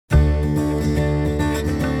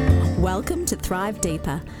Welcome to Thrive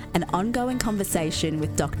Deeper, an ongoing conversation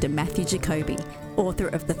with Dr. Matthew Jacoby, author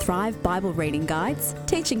of the Thrive Bible Reading Guides,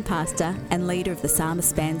 teaching pastor, and leader of the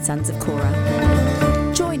Psalmist band Sons of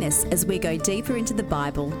Korah. Join us as we go deeper into the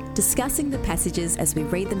Bible, discussing the passages as we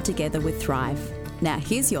read them together with Thrive. Now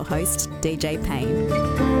here's your host, DJ Payne.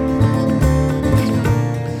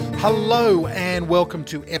 Hello and welcome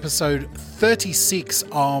to episode 36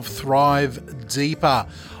 of Thrive Deeper.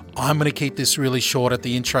 I'm going to keep this really short at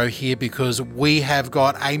the intro here because we have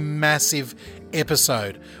got a massive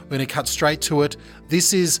episode. We're going to cut straight to it.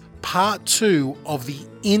 This is part 2 of the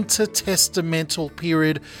intertestamental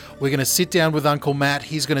period. We're going to sit down with Uncle Matt.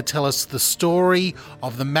 He's going to tell us the story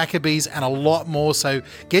of the Maccabees and a lot more. So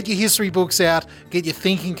get your history books out, get your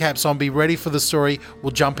thinking caps on, be ready for the story.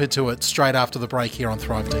 We'll jump into it straight after the break here on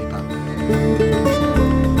Thrive Deeper.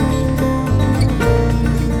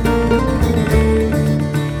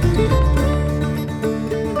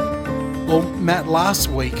 Well, Matt, last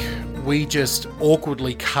week we just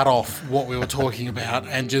awkwardly cut off what we were talking about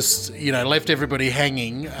and just, left everybody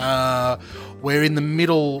hanging. We're in the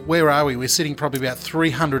middle. Where are we? We're sitting probably about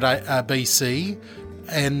 300 BC,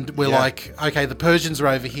 and we're like, okay, the Persians are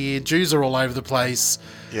over here, Jews are all over the place,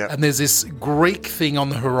 and there's this Greek thing on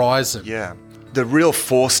the horizon. Yeah. The real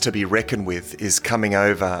force to be reckoned with is coming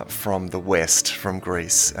over from the west, from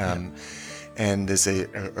Greece. And there's a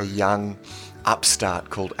young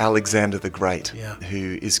upstart called Alexander the Great,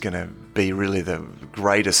 who is going to be really the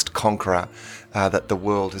greatest conqueror that the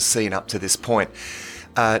world has seen up to this point.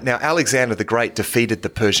 Now, Alexander the Great defeated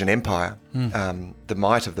the Persian Empire, the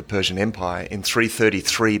might of the Persian Empire, in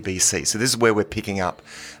 333 BC. So this is where we're picking up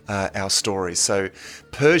our story. So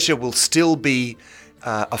Persia will still be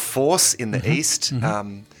a force in the east,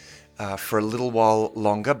 for a little while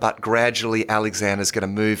longer, but gradually Alexander's going to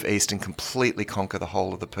move east and completely conquer the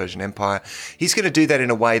whole of the Persian Empire. He's going to do that in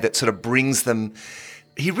a way that sort of brings them.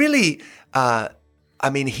 He really,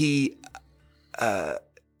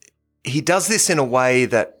 he does this in a way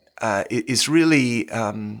that is really,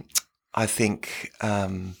 I think,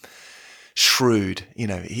 shrewd.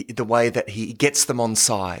 The way that he gets them on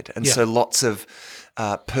side, and so lots of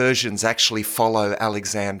Persians actually follow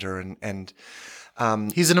Alexander and.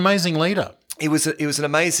 He's an amazing leader. He was an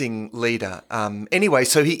amazing leader. Anyway,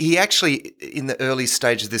 so he actually, in the early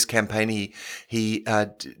stages of this campaign,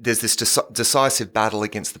 there's this decisive battle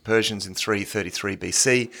against the Persians in 333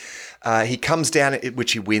 BC. He comes down,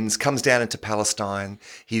 which he wins, comes down into Palestine.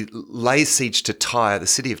 He lays siege to Tyre, the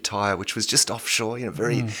city of Tyre, which was just offshore,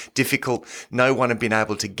 very difficult. No one had been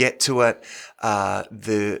able to get to it.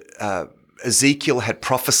 Ezekiel had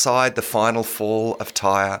prophesied the final fall of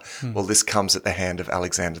Tyre. Well, this comes at the hand of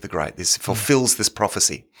Alexander the Great. This fulfills this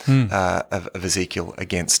prophecy of Ezekiel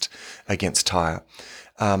against Tyre.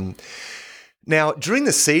 Now, during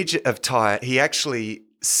the siege of Tyre, he actually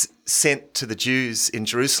sent to the Jews in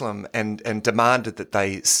Jerusalem and demanded that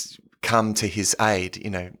they come to his aid.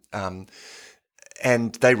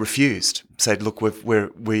 And they refused. Said, "Look,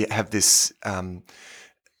 we have this.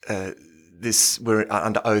 We're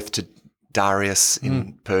under oath to Darius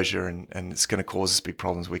in Persia, and it's going to cause us big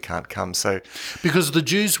problems. We can't come." So, because the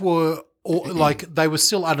Jews were they were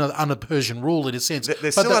still under Persian rule in a sense.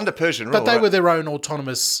 They're still under Persian rule, but they were their own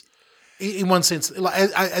autonomous, in one sense.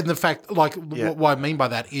 And the fact, what I mean by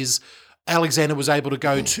that is, Alexander was able to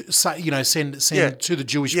go to send to the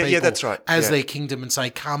Jewish people, that's right, as their kingdom and say,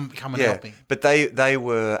 "Come and help me." But they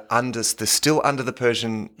were they're still under the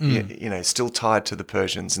Persian, still tied to the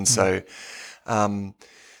Persians, and so.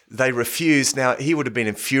 They refused. Now, he would have been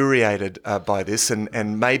infuriated by this,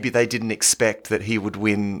 and maybe they didn't expect that he would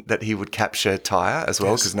win, that he would capture Tyre as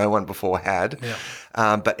well, because no one before had.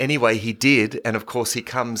 Yeah. But anyway, he did, and of course he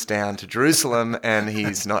comes down to Jerusalem, and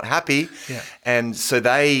he's not happy. And so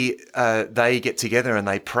they get together and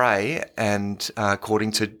they pray, and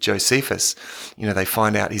according to Josephus, they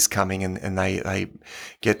find out he's coming, and they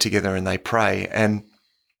get together and they pray. And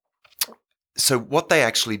so what they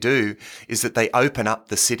actually do is that they open up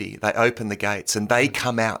the city, they open the gates, and they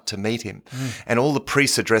come out to meet him. And all the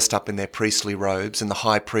priests are dressed up in their priestly robes, and the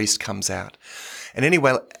high priest comes out. And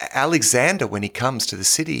anyway, Alexander, when he comes to the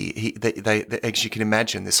city, they as you can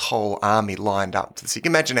imagine, this whole army lined up to the city. You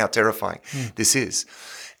can imagine how terrifying this is.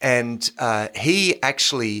 And he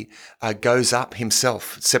actually goes up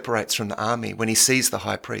himself, separates from the army. When he sees the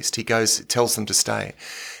high priest, he goes, tells them to stay.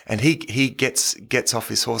 And he gets off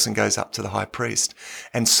his horse and goes up to the high priest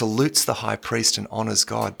and salutes the high priest and honors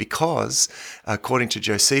God because, according to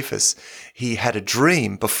Josephus, he had a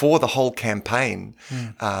dream before the whole campaign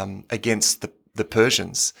against the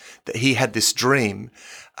Persians, that he had this dream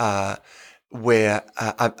where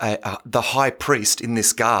the high priest in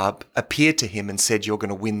this garb appeared to him and said, "You're going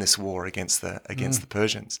to win this war against the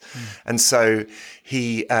Persians." And so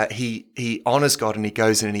he honors God, and he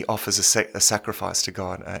goes in and he offers a sacrifice to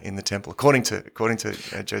God in the temple, according to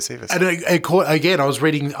Josephus. And again, I was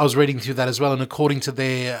reading through that as well, and according to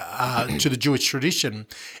their to the Jewish tradition,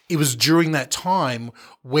 it was during that time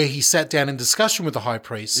where he sat down in discussion with the high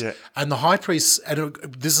priest, and the high priest, and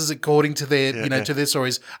this is according to their to their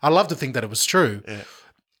stories. I love to think that it was true.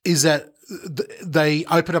 Is that they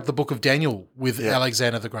opened up the book of Daniel with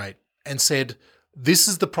Alexander the Great and said, "This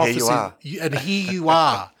is the prophecy, and here you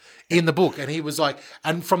are." In the book, and he was like,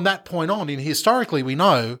 and from that point on, historically, we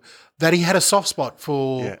know that he had a soft spot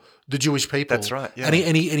for the Jewish people. That's right. Yeah.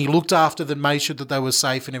 And he looked after them, made sure that they were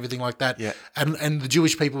safe and everything like that. Yeah. And the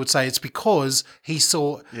Jewish people would say it's because he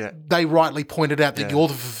saw. Yeah. They rightly pointed out that you're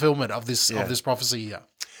the fulfillment of this prophecy here.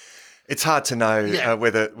 It's hard to know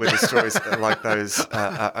whether stories like those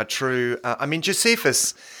are true. I mean,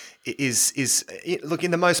 Josephus is look,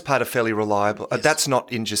 in the most part, a fairly reliable. Yes. That's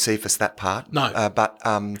not in Josephus, that part. No. But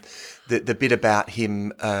the bit about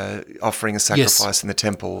him offering a sacrifice in the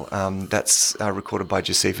temple, that's recorded by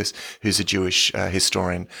Josephus, who's a Jewish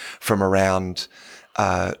historian from around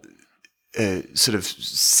sort of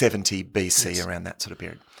 70 BC, around that sort of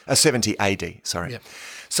period. 70 AD, sorry. Yep.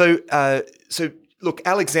 So look,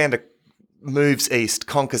 Alexander moves east,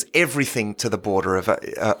 conquers everything to the border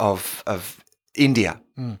of India.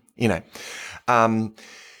 You know,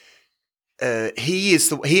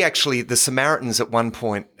 the Samaritans at one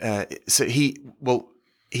point. He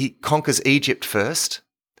conquers Egypt first.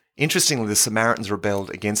 Interestingly, the Samaritans rebelled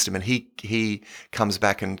against him, and he comes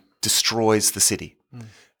back and destroys the city.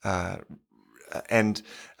 And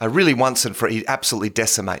really once and for he absolutely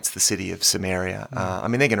decimates the city of Samaria. I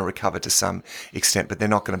mean, they're going to recover to some extent, but they're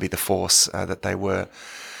not going to be the force that they were.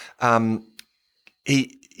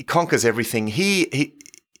 He conquers everything. He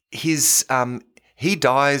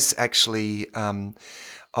dies actually of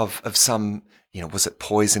some, was it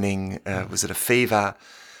poisoning? Was it a fever?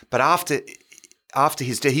 But after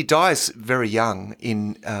his death, he dies very young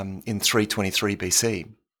in 323 BC.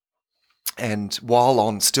 And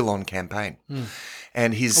while still on campaign,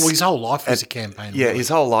 and his whole life was a campaign. Yeah, really. His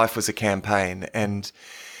whole life was a campaign, and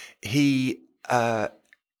there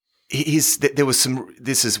was some.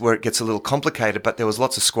 This is where it gets a little complicated, but there was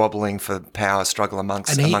lots of squabbling for power struggle among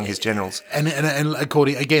his generals. And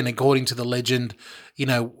according to the legend,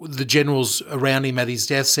 the generals around him at his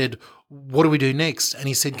death said, "What do we do next?" And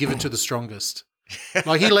he said, "Give it to the strongest."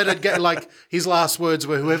 Like he let it get. Like his last words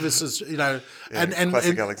were, "Whoever's,"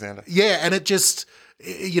 classic Alexander. Yeah, and it just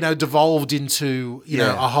devolved into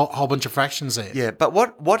a whole bunch of fractions there. Yeah, but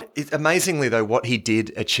amazingly though, what he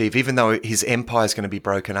did achieve, even though his empire is going to be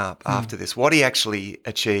broken up after this, what he actually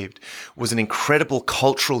achieved was an incredible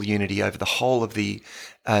cultural unity over the whole of the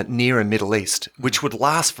Near and Middle East, which would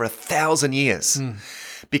last for 1,000 years.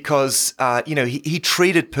 Because, he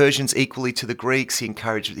treated Persians equally to the Greeks. He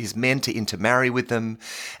encouraged his men to intermarry with them.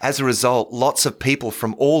 As a result, lots of people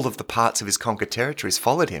from all of the parts of his conquered territories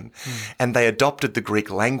followed him, and they adopted the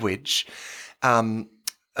Greek language,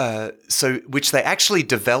 which they actually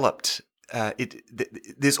developed.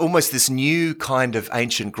 There's almost this new kind of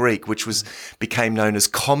ancient Greek, which became known as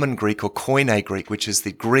Common Greek or Koine Greek, which is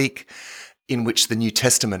the Greek in which the New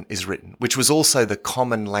Testament is written, which was also the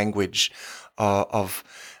common language of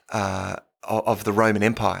the Roman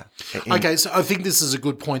Empire. Okay, so I think this is a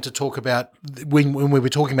good point to talk about when we were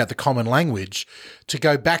talking about the common language, to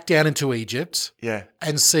go back down into Egypt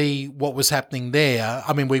and see what was happening there.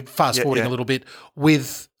 I mean, we're fast-forwarding a little bit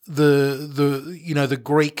with the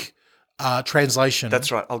Greek translation.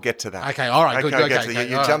 That's right. I'll get to that. Okay, all right, good. Okay,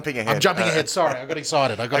 you're jumping ahead. I'm jumping ahead. Sorry, I got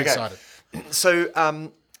excited.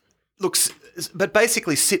 So, look, but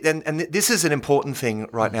basically, and this is an important thing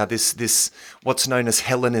right now. This what's known as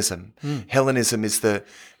Hellenism. Hellenism is the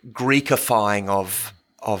Greekifying of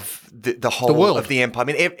the whole world of the empire. I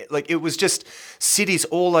mean, it was just cities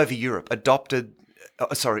all over Europe adopted.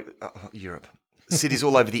 Europe. Cities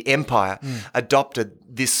all over the empire adopted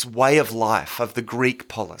this way of life of the Greek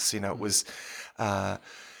polis. It was.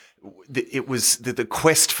 It was the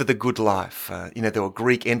quest for the good life. There were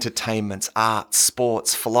Greek entertainments, arts,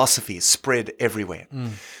 sports, philosophy spread everywhere.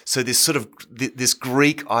 So this sort of this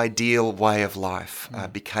Greek ideal way of life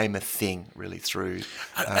became a thing really through.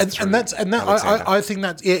 I think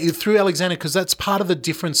that through Alexander, because that's part of the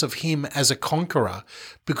difference of him as a conqueror,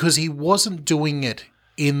 because he wasn't doing it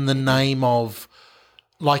in the name of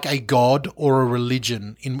like a god or a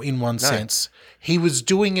religion in one sense. He was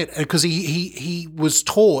doing it because he was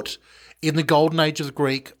taught in the golden age of the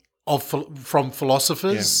Greek from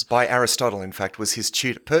philosophers. By Aristotle, in fact, was his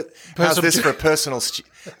tutor. How's this for a personal?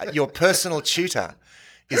 Your personal tutor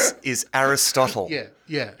is Aristotle.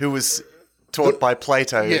 Yeah. Who was taught by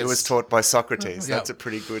Plato, Yes. who was taught by Socrates. That's a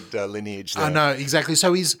pretty good lineage there. I know, exactly.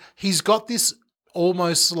 So he's got this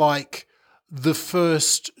almost like the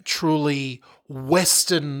first truly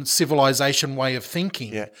Western civilization way of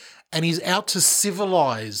thinking. Yeah. And he's out to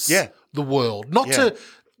civilize Yeah. the world. Not Yeah.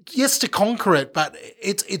 to conquer it, but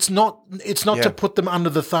it's not Yeah. to put them under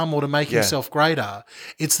the thumb or to make Yeah. himself greater.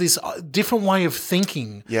 It's this different way of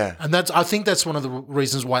thinking. Yeah. And I think that's one of the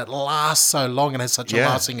reasons why it lasts so long and has such a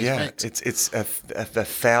lasting effect. It's a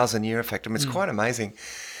 1,000-year effect. I mean, it's quite amazing.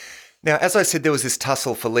 Now, as I said, there was this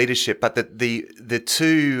tussle for leadership, but the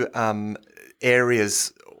two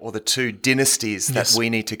areas or the two dynasties that we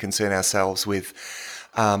need to concern ourselves with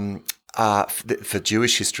for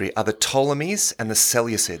Jewish history are the Ptolemies and the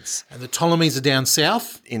Seleucids. And the Ptolemies are down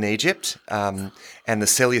south. In Egypt, and the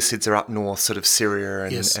Seleucids are up north, sort of Syria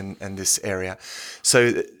and, Yes. and this area.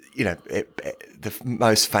 So, the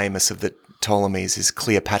most famous of the Ptolemies is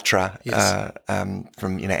Cleopatra,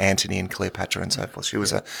 from Antony and Cleopatra and so forth.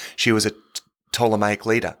 She was a Ptolemaic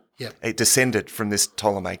leader. Yep. It descended from this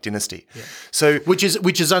Ptolemaic dynasty. Yep. So, which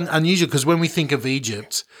is unusual because when we think of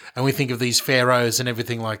Egypt and we think of these pharaohs and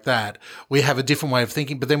everything like that, we have a different way of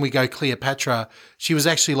thinking. But then we go Cleopatra. She was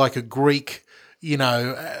actually like a Greek,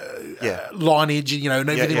 lineage, and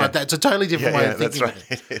everything like that. It's a totally different way of thinking.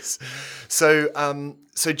 That's right. It is.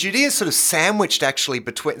 So Judea is sort of sandwiched actually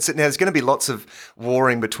between. So now there's going to be lots of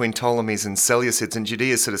warring between Ptolemies and Seleucids, and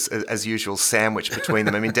Judea is sort of, as usual, sandwiched between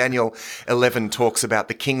them. I mean, Daniel 11 talks about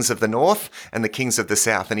the kings of the north and the kings of the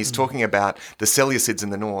south, and he's talking about the Seleucids in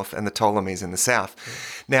the north and the Ptolemies in the south.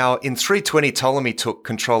 Now, in 320, Ptolemy took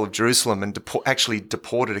control of Jerusalem and actually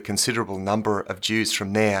deported a considerable number of Jews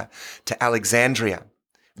from there to Alexandria,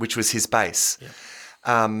 which was his base.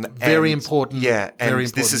 Very important. Yeah, and very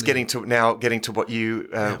this is getting to what you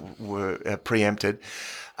were preempted.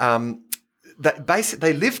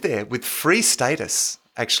 They lived there with free status,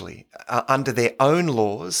 actually, under their own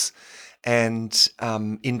laws. And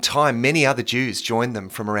in time, many other Jews joined them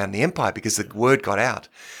from around the empire because the word got out.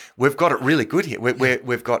 We've got it really good here.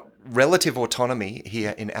 We've got relative autonomy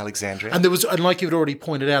here in Alexandria. And and like you'd already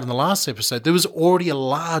pointed out in the last episode, there was already a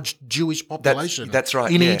large Jewish population. That's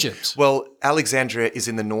right. In Egypt. Well, Alexandria is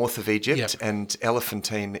in the north of Egypt, and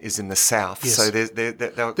Elephantine is in the south. Yes. So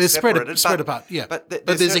they're spread apart. Yeah, but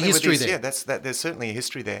there's a history there. Yeah, there's certainly a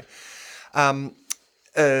history there.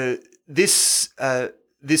 This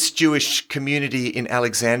Jewish community in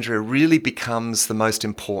Alexandria really becomes the most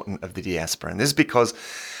important of the diaspora, and this is because.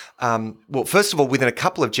 First of all, within a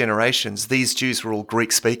couple of generations, these Jews were all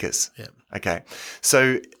Greek speakers. Yeah. Okay.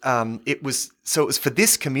 So it was for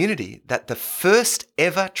this community that the first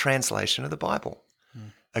ever translation of the Bible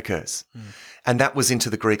occurs. And that was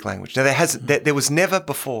into the Greek language. Now there was never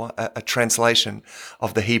before a translation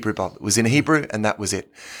of the Hebrew Bible. It was in Hebrew and that was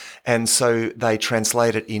it. And so they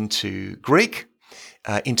translate it into Greek,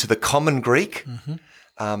 into the Common Greek.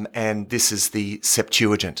 And this is the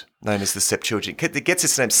Septuagint, known as the Septuagint. It gets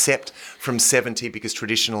its name Sept from 70 because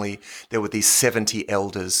traditionally there were these 70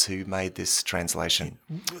 elders who made this translation.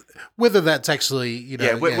 Whether that's actually,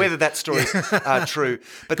 whether that story is true.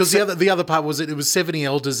 Because the other part was it was 70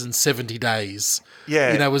 elders in 70 days.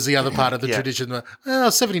 Yeah. Was the other part of the tradition.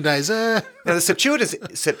 70 days. Now the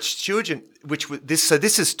Septuagint, which was this, so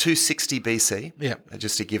this is 260 BC. Yeah.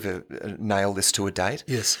 Just to give nail this to a date.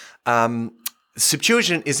 Yes.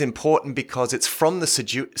 Septuagint is important because it's from the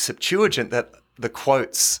Septuagint that the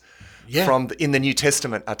quotes in the New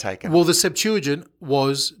Testament are taken. Well, the Septuagint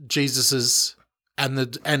was Jesus's and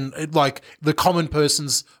the common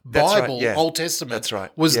person's Bible, Old Testament. That's right.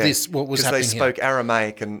 Was this what was happening? Because they spoke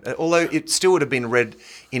Aramaic, and although it still would have been read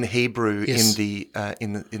in Hebrew in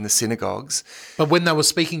the synagogues, but when they were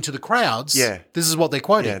speaking to the crowds, this is what they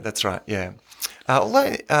quoted. Yeah, that's right. Yeah.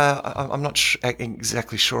 Although I'm not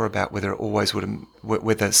exactly sure about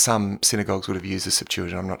whether some synagogues would have used the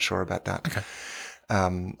Septuagint. I'm not sure about that. Okay.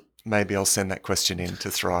 Maybe I'll send that question in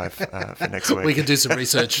to Thrive for next week. We can do some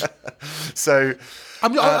research. So,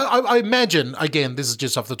 I imagine, again, this is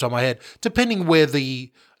just off the top of my head, depending where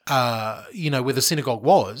the synagogue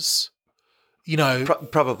was.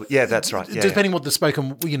 Probably, yeah, that's right. Yeah. Depending what the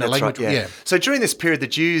spoken, language. Right, yeah. So during this period, the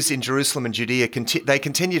Jews in Jerusalem and Judea they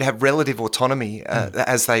continued to have relative autonomy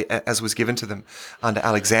as was given to them under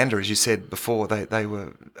Alexander, as you said before. They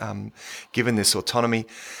were given this autonomy.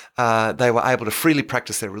 They were able to freely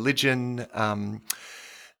practice their religion.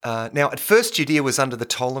 Now, at first, Judea was under the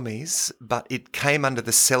Ptolemies, but it came under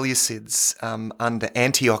the Seleucids under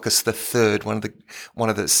Antiochus III, one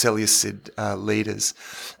of the Seleucid leaders.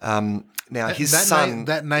 Now, his son,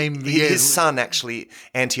 actually,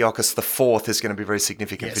 Antiochus IV, is going to be very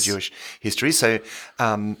significant for Jewish history. So,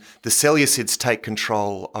 the Seleucids take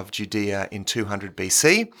control of Judea in 200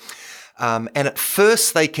 BC. And at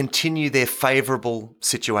first, they continue their favourable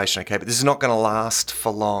situation. Okay, but this is not going to last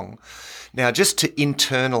for long. Now, we're going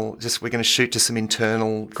to shoot to some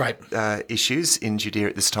internal issues in Judea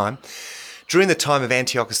at this time. During the time of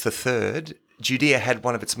Antiochus III, Judea had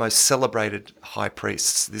one of its most celebrated high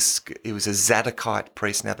priests. It was a Zadokite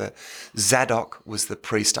priest. Now, the Zadok was the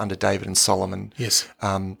priest under David and Solomon. Yes.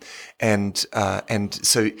 And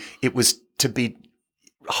so it was to be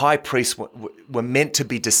high priests were meant to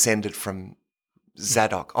be descended from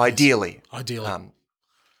Zadok, ideally.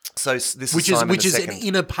 So this which is an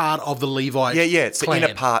inner part of the Levite. It's clan. the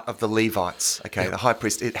inner part of the Levites. Okay, the high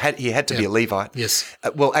priest. He had to be a Levite. Yes.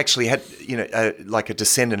 Actually, had like a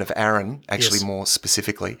descendant of Aaron. Actually, more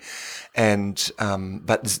specifically, and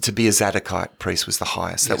but to be a Zadokite priest was the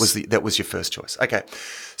highest. That was your first choice. Okay,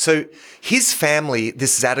 so his family,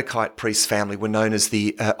 this Zadokite priest family, were known as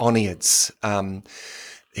the Oniads,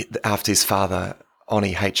 after his father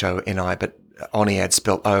Oni, Honi, but Oniad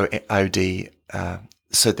spelled O-D.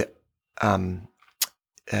 So the Oniads.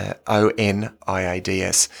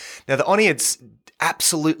 Now, the Oniads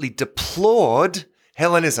absolutely deplored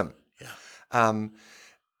Hellenism. And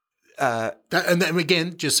then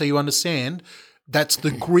again, just so you understand, that's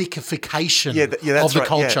the Greekification of the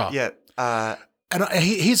culture. And I'm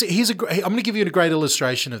going to give you a great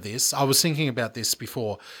illustration of this. I was thinking about this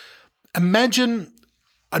before. Imagine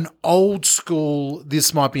an old school.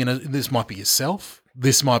 This might be yourself.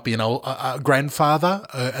 This might be a grandfather,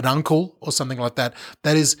 an uncle, or something like that.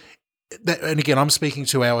 And again, I'm speaking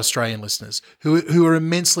to our Australian listeners who are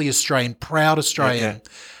immensely Australian, proud Australian,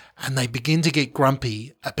 and they begin to get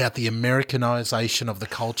grumpy about the Americanization of the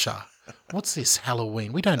culture. What's this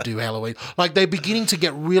Halloween? We don't do Halloween. Like, they're beginning to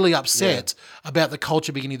get really upset about the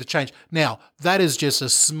culture beginning to change. Now, that is just a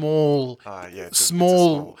small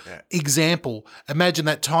example. Imagine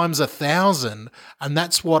that times 1,000, and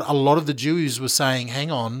that's what a lot of the Jews were saying,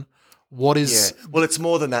 hang on, what is... Yeah. Well, it's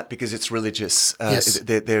more than that because it's religious.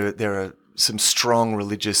 There are some strong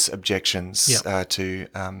religious objections to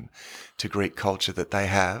Greek culture that they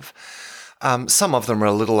have. Some of them are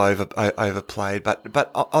a little overplayed,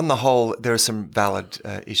 but on the whole, there are some valid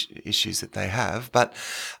issues that they have. But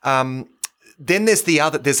then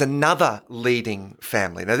there's another leading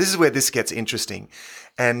family. Now, this is where this gets interesting,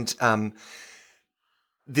 and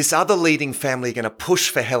this other leading family are going to push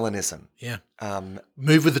for Hellenism. Yeah,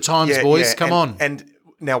 move with the times, boys. Come on. And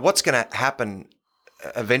now, what's going to happen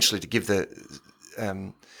eventually to give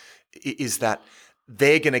is that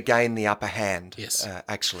they're going to gain the upper hand,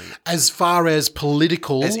 actually. As far as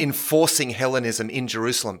political... As enforcing Hellenism in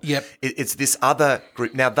Jerusalem. Yep. It's this other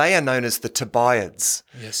group. Now, they are known as the Tobiads.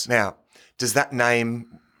 Yes. Now, does that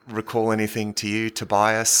name recall anything to you,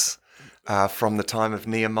 Tobias, from the time of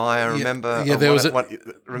Nehemiah? Remember? Yeah,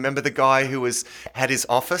 remember the guy who had his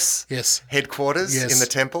office? Yes. Headquarters in the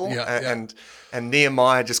temple? Yeah, and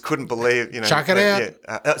Nehemiah just couldn't believe, Chuck it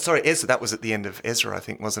out. Sorry, Ezra. That was at the end of Ezra, I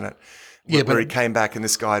think, wasn't it? Where he came back and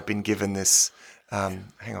this guy had been given this.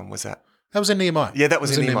 Hang on, was that? That was in Nehemiah. Yeah, that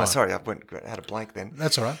was in Nehemiah. Sorry, I had a blank then.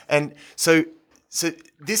 That's all right. And so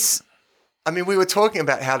this. I mean, we were talking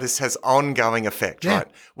about how this has ongoing effect, right?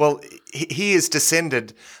 Well, he is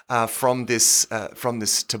descended from this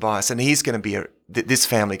Tobias, and he's going to be this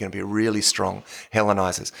family going to be really strong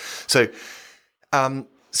Hellenizers.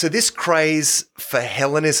 So this craze for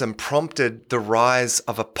Hellenism prompted the rise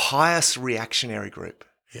of a pious reactionary group.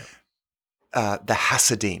 The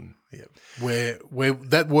Hasidim. Where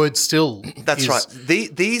that word still That's right.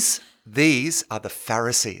 These are the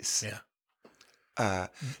Pharisees.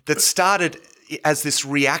 That started as this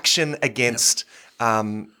reaction against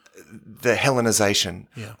the Hellenization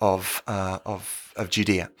of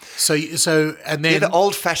Judea. So and then they're the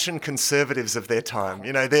old-fashioned conservatives of their time.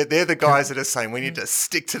 You know, they're the guys that are saying we need to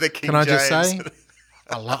stick to the King James. Can I just say,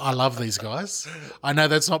 I love these guys. I know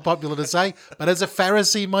that's not popular to say, but as a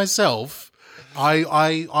Pharisee myself,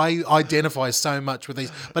 I identify so much with these.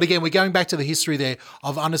 But again, we're going back to the history there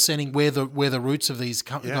of understanding where the roots of these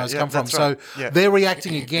guys come from. Right. So they're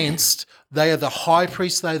reacting against. They are the high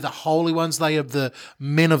priests. They are the holy ones. They are the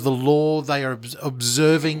men of the law. They are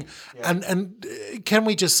observing. And can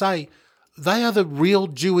we just say they are the real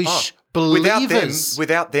Jewish believers?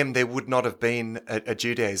 Without them, there would not have been a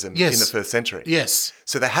Judaism in the first century. Yes.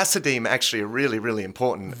 So the Hasidim actually are really, really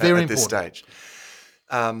important Very at this stage.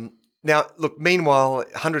 Now, look, meanwhile,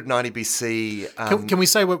 190 BC. Can we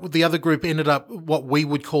say what the other group ended up, what we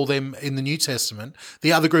would call them in the New Testament,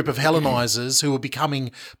 the other group of Hellenizers who were becoming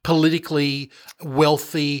politically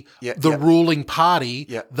wealthy, ruling party,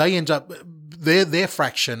 they end up, their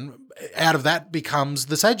fraction out of that becomes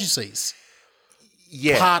the Sadducees.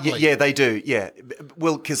 Yeah, they do. Yeah,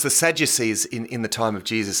 well, because the Sadducees in the time of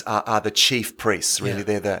Jesus are the chief priests. Really,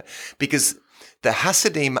 because the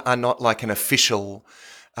Hasidim are not like an official.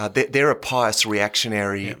 They're a pious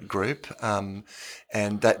reactionary group, and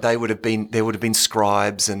that there would have been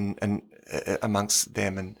scribes and amongst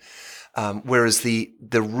them, and whereas the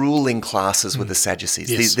ruling classes were the Sadducees.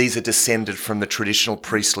 Yes. These are descended from the traditional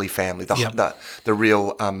priestly family, the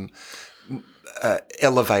real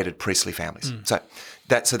elevated priestly families. So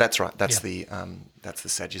that's right. That's the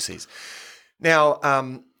Sadducees.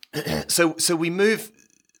 Now, so we move.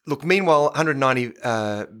 Look, meanwhile, 190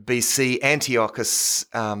 BC, Antiochus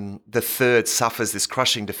III suffers this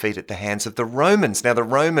crushing defeat at the hands of the Romans. Now, the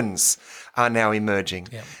Romans are now emerging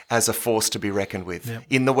as a force to be reckoned with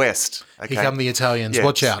in the West. Okay? Here come the Italians. Yeah.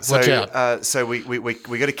 Watch out! Watch out! So we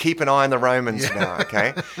got to keep an eye on the Romans now,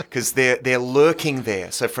 okay? Because they're lurking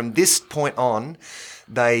there. So from this point on,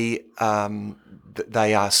 they are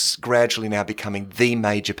gradually now becoming the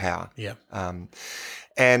major power. Yeah.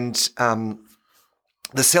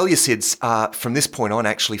 The Seleucids are, from this point on,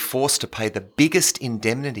 actually forced to pay the biggest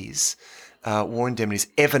indemnities, war indemnities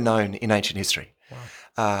ever known in ancient history,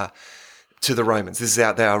 to the Romans. They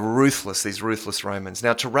are ruthless, these ruthless Romans.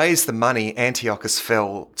 Now, to raise the money, Antiochus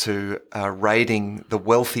fell to raiding the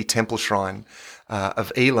wealthy temple shrine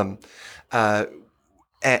of Elam,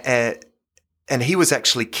 and he was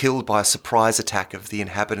actually killed by a surprise attack of the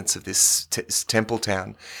inhabitants of this temple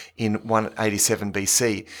town in 187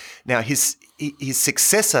 BC. Now, his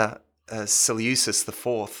successor, Seleucus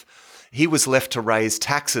IV, he was left to raise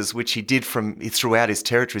taxes, which he did throughout his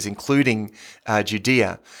territories, including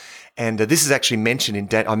Judea. And this is actually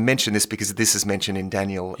mentioned I mention this because this is mentioned in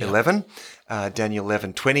Daniel 11. Daniel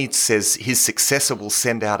 11:20 says his successor will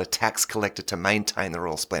send out a tax collector to maintain the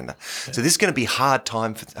royal splendor. Yeah. So this is going to be hard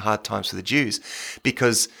times for the Jews,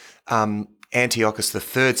 because Antiochus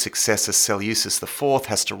III's successor, Seleucus IV,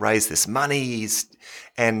 has to raise this money.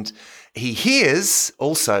 And he hears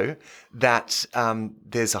also that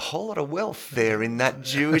there's a whole lot of wealth there in that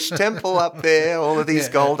Jewish temple up there, all of these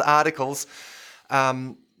gold articles.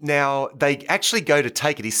 Now, they actually go to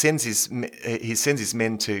take it. He sends his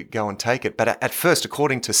men to go and take it. But at first,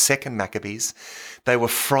 according to 2nd Maccabees, they were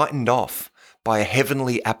frightened off by a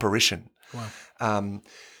heavenly apparition. Wow.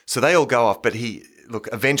 So they all go off. But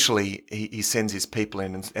eventually he sends his people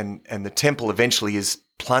in, and the temple eventually is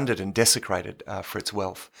plundered and desecrated for its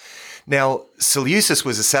wealth. Now, Seleucus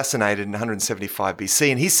was assassinated in 175 BC,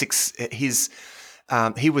 and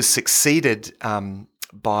he was succeeded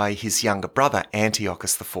by his younger brother,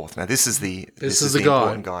 Antiochus IV. Now, this is the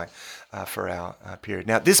important guy for our period.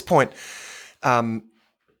 Now, at this point,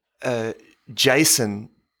 Jason,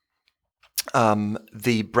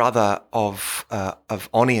 the brother of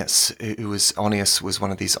Onias, Onias was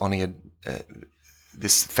one of these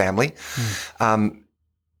this family.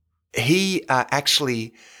 He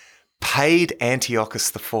actually paid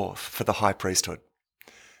Antiochus IV for the high priesthood.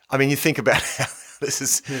 I mean, you think about how this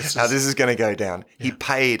is going to go down. Yeah. He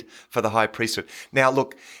paid for the high priesthood. Now,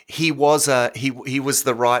 look, he was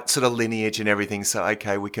the right sort of lineage and everything. So,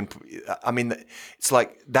 okay, we can. I mean, it's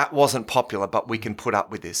like that wasn't popular, but we can put up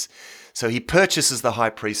with this. So he purchases the high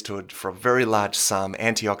priesthood for a very large sum.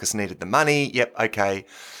 Antiochus needed the money. Yep, okay,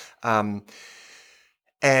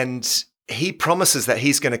 and he promises that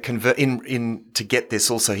he's going to convert to get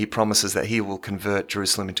this. Also, he promises that he will convert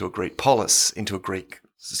Jerusalem into a Greek polis, into a Greek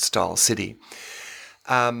style city.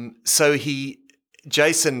 So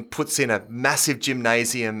Jason puts in a massive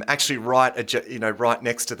gymnasium, actually right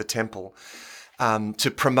next to the temple,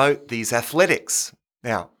 to promote these athletics.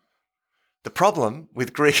 Now, the problem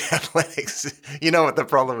with Greek athletics, you know what the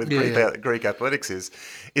problem with Greek athletics is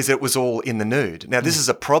it was all in the nude. Now, this is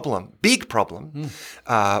a problem, big problem,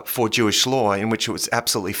 for Jewish law, in which it was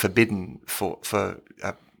absolutely forbidden for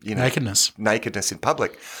nakedness in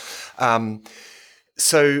public.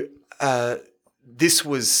 This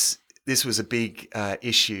was a big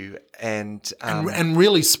issue, and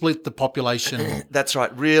really split the population. That's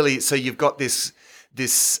right, really. So you've got this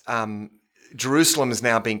Jerusalem is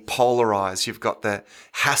now being polarized. You've got the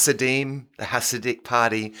Hasidim, the Hasidic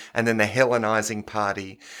party, and then the Hellenizing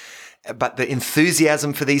party. But the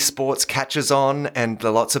enthusiasm for these sports catches on, and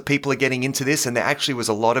lots of people are getting into this. And there actually was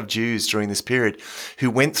a lot of Jews during this period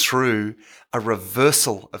who went through a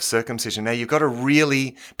reversal of circumcision. Now, you've got to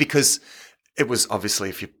really, because It was obviously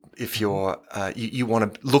if you're you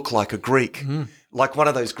want to look like a Greek, like one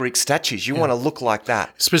of those Greek statues. You want to look like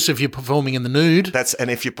that, especially if you're performing in the nude.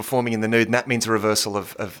 And if you're performing in the nude, and that means a reversal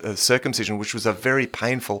of circumcision, which was a very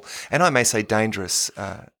painful and I may say dangerous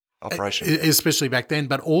operation, especially back then.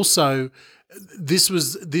 But also, this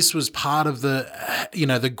was part of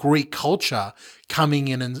the Greek culture coming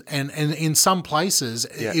in, and in some places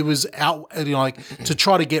it was out, like to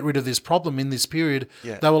try to get rid of this problem in this period.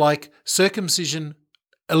 Yeah. They were like, circumcision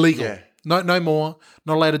illegal. Yeah. No more.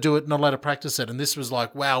 Not allowed to do it. Not allowed to practice it. And this was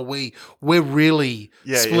like, wow, we're really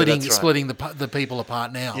splitting the people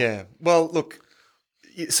apart now. Yeah. Well, look.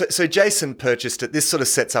 So Jason purchased it. This sort of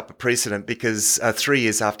sets up a precedent because 3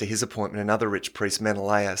 years after his appointment, another rich priest,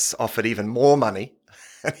 Menelaus, offered even more money.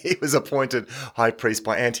 And he was appointed high priest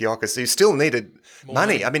by Antiochus, who still needed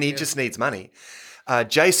money. I mean, he just needs money.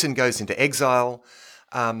 Jason goes into exile.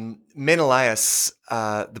 Menelaus,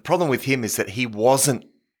 the problem with him is that he wasn't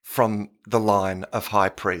from the line of high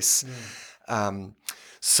priests.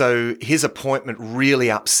 So his appointment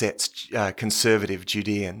really upsets conservative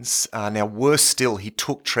Judeans. Now, worse still, he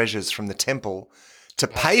took treasures from the temple to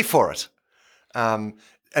pay for it. And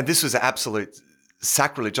this was absolute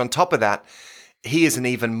sacrilege. On top of that,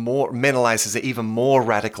 Menelaus is an even more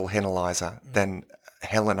radical Hellenizer than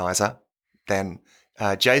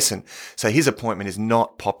Jason. So his appointment is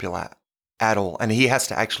not popular at all. And he has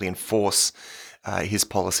to actually enforce his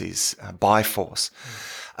policies by force.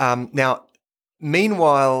 Now,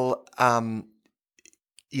 meanwhile,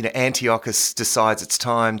 Antiochus decides it's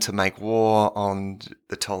time to make war on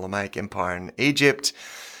the Ptolemaic Empire in Egypt.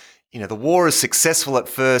 The war is successful at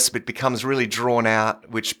first, but becomes really drawn out,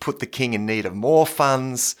 which put the king in need of more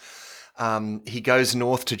funds. He goes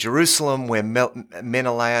north to Jerusalem, where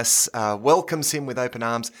Menelaus welcomes him with open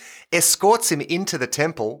arms, escorts him into the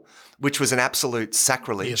temple, which was an absolute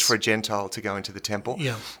sacrilege for a Gentile to go into the temple,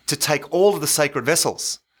 to take all of the sacred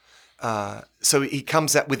vessels. So he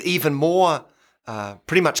comes out with even more,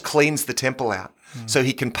 pretty much cleans the temple out so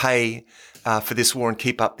he can pay for this war and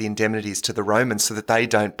keep up the indemnities to the Romans so that they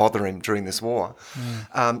don't bother him during this war.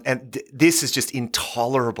 And this is just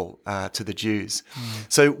intolerable to the Jews.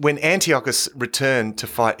 So when Antiochus returned to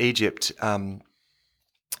fight Egypt,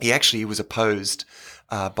 he was opposed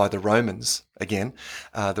by the Romans again.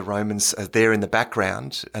 The Romans are there in the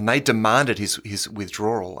background, and they demanded his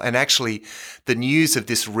withdrawal. And actually, the news of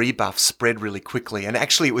this rebuff spread really quickly. And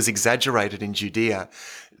actually, it was exaggerated in Judea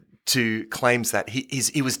to claims that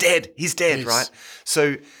he was dead. He's dead, right?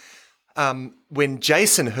 So when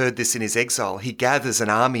Jason heard this in his exile, he gathers an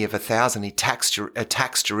army of 1,000. He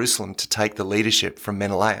attacks Jerusalem to take the leadership from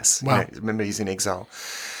Menelaus. Wow. Remember, he's in exile.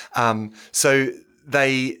 So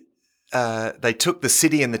they took the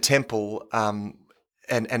city and the temple,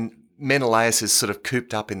 and Menelaus is sort of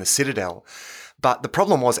cooped up in the citadel. But the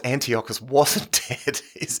problem was Antiochus wasn't dead.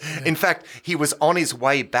 In fact, he was on his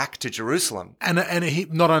way back to Jerusalem, and he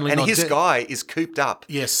not only his dead, guy is cooped up.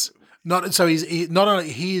 Yes,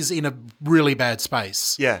 he's in a really bad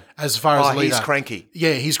space. Yeah, as far as leader. He's cranky.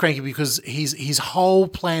 Yeah, he's cranky because his whole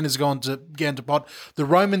plan has gone to get into pot. The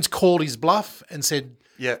Romans called his bluff and said,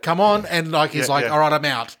 yeah, come on, and he's all right, I'm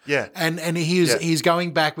out. Yeah, and he's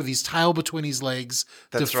going back with his tail between his legs,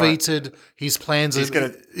 defeated. Right. His plans. He's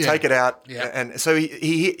going to take it out. Yeah. And so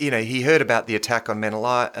he heard about the attack on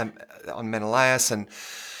Menelaus, and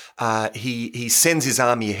he sends his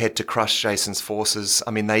army ahead to crush Jason's forces.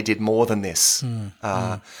 I mean, they did more than this.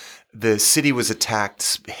 The city was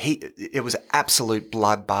attacked. It was an absolute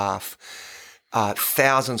bloodbath.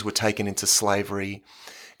 Thousands were taken into slavery.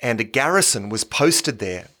 And a garrison was posted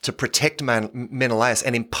there to protect Menelaus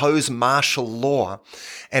and impose martial law.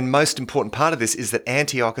 And most important part of this is that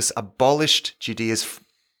Antiochus abolished Judea's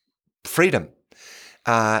freedom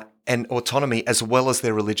and autonomy as well as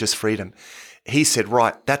their religious freedom. He said,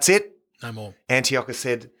 right, that's it. No more. Antiochus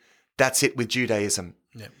said, that's it with Judaism.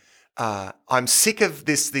 Yeah. I'm sick of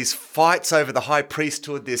these fights over the high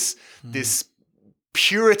priesthood, this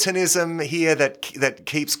Puritanism here that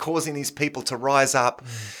keeps causing these people to rise up.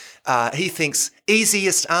 He thinks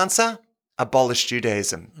easiest answer, abolish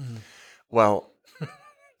Judaism. Well,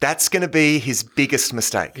 that's going to be his biggest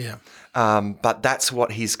mistake. Yeah. But that's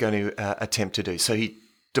what he's going to attempt to do. So he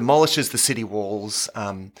demolishes the city walls,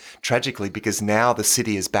 tragically, because now the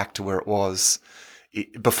city is back to where it was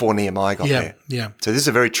before Nehemiah got there. Yeah. So this is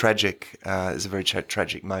a very tragic,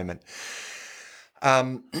 tragic moment.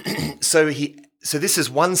 So this is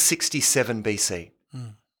 167 BC.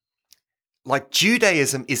 Like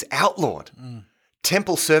Judaism is outlawed.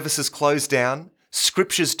 Temple services closed down.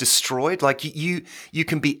 scriptures destroyed. Like you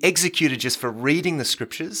can be executed just for reading the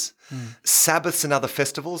scriptures. Sabbaths and other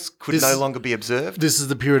festivals could no longer be observed. This is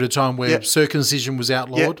the period of time where circumcision was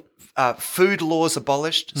outlawed. Food laws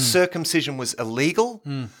abolished. Circumcision was illegal.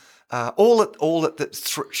 All at the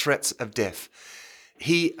threats of death.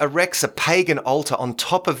 He erects a pagan altar on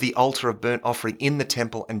top of the altar of burnt offering in the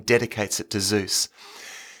temple and dedicates it to Zeus.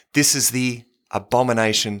 This is the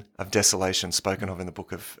abomination of desolation spoken of in the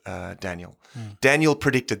book of Daniel. Daniel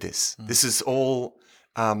predicted this. This is all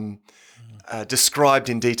described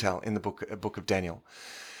in detail in the book of Daniel.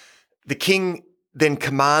 The king then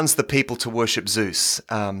commands the people to worship Zeus.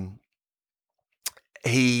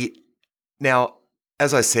 Now,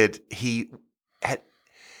 as I said,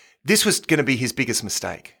 this was going to be his biggest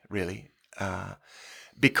mistake, really,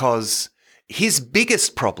 because his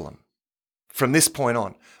biggest problem from this point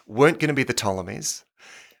on weren't going to be the Ptolemies,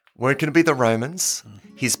 weren't going to be the Romans.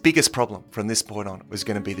 His biggest problem from this point on was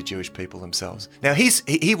going to be the Jewish people themselves. Now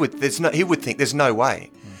he would think there's no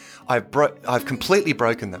way. I've completely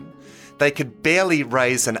broken them. They could barely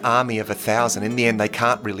raise an army of 1,000. In the end, they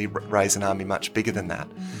can't really raise an army much bigger than that.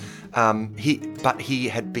 But he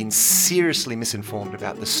had been seriously misinformed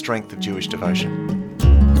about the strength of Jewish devotion.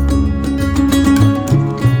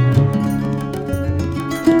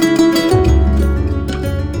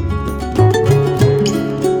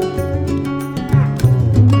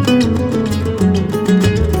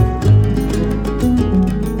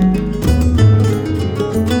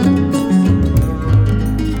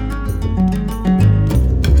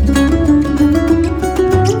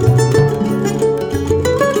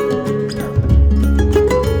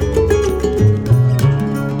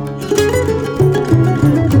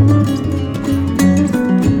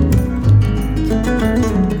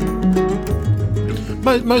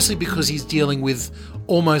 Mostly because he's dealing with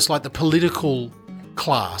almost like the political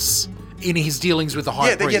class in his dealings with the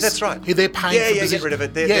high priest. Yeah, that's right. They're paying for position. Get rid of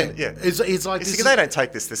it. It's like this, they don't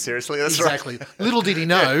take this seriously. That's exactly. Right. Little did he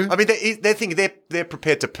know. I mean, they think they're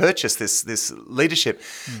prepared to purchase this leadership.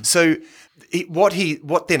 So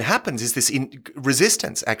what then happens is this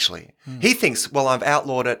resistance. Actually, he thinks, well, I've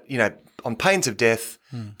outlawed it. On pains of death.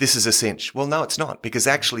 This is a cinch. Well, no, it's not, because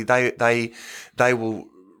actually they will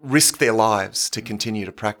risk their lives to continue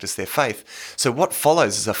to practice their faith. So what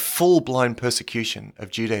follows is a full-blown persecution of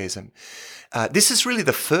Judaism. This is really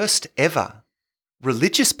the first ever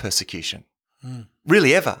religious persecution,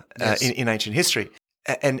 really ever, in ancient history.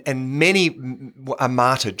 And many are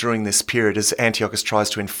martyred during this period as Antiochus tries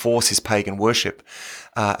to enforce his pagan worship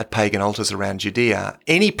at pagan altars around Judea.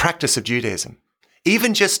 Any practice of Judaism,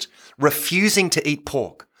 even just refusing to eat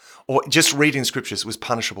pork, or just reading scriptures, was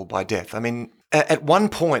punishable by death. I mean, at one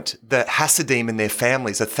point, the Hasidim and their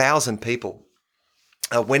families, 1,000 people,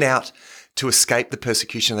 went out to escape the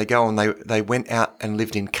persecution. They went out and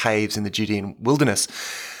lived in caves in the Judean wilderness.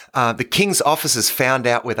 The king's officers found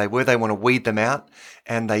out where they were. They want to weed them out,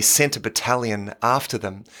 and they sent a battalion after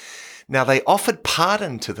them. Now, they offered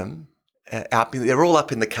pardon to them. They're all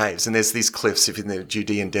up in the caves, and there's these cliffs. If in the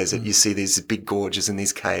Judean desert, you see these big gorges in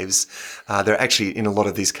these caves. There are actually, in a lot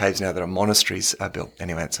of these caves now, there are monasteries built.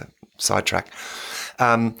 Anyway, it's a sidetrack.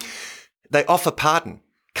 They offer pardon.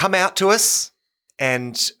 Come out to us,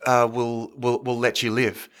 and we'll let you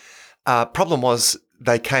live. Problem was,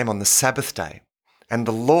 they came on the Sabbath day, and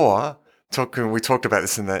the law. We talked about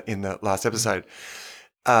this in the last episode.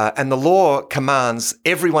 And the law commands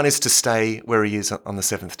everyone is to stay where he is on the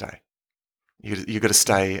seventh day. You've got to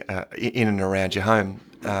stay in and around your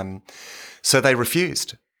home. So they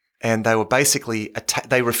refused. And they were basically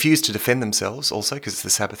they refused to defend themselves also because it's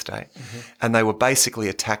the Sabbath day. And they were basically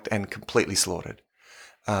attacked and completely slaughtered.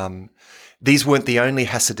 These weren't the only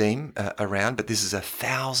Hasidim around, but this is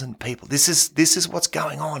 1,000 people. This is what's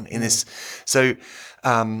going on in this. So,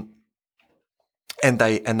 and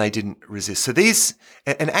they didn't resist. So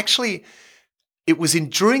and actually, it was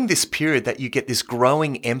during this period that you get this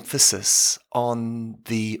growing emphasis on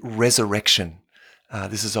the resurrection.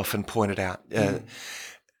 This is often pointed out.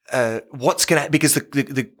 What's going to, because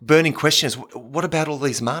the burning question is, what about all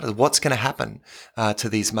these martyrs? What's going to happen to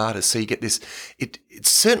these martyrs? So you get this, it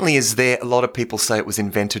certainly is there. A lot of people say it was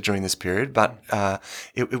invented during this period, but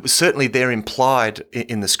it was certainly there implied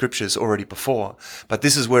in the scriptures already before. But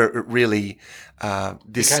this is where it really,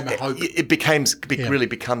 became a hope. It really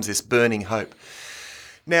becomes this burning hope.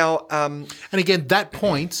 Now, and again, that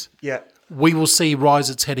point, we will see rise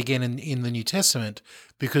its head again in the New Testament,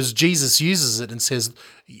 because Jesus uses it and says,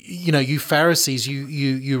 you Pharisees,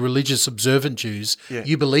 you religious observant Jews,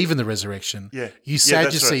 you believe in the resurrection. You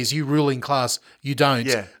Sadducees, you ruling class, you don't.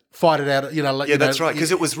 fight it out. You know, like, Yeah, that's right.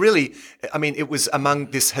 Because it was really, I mean, it was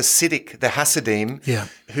among the Hasidim,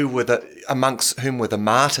 who were amongst whom were the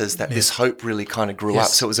martyrs that this hope really kind of grew up.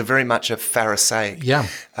 So it was a very much a Pharisaic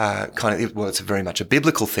it's very much a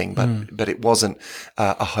biblical thing, but it wasn't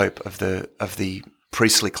a hope of the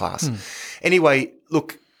priestly class. Anyway,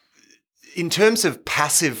 look, in terms of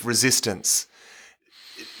passive resistance,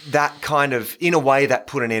 that kind of, in a way, that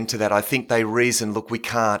put an end to that. I think they reasoned, look, we're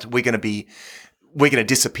going to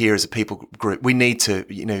disappear as a people group. We need to,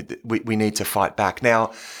 we need to fight back.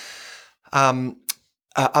 Now,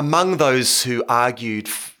 among those who argued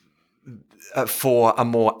for a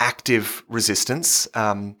more active resistance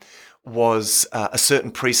was a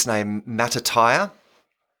certain priest named Mattithiah,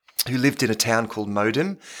 who lived in a town called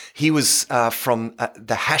Modim. He was from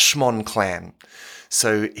the Hashmon clan.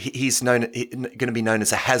 So he's going to be known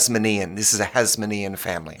as a Hasmonean. This is a Hasmonean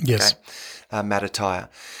family. Yes. Okay? Mattithiah.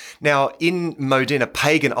 Now, in Modin, a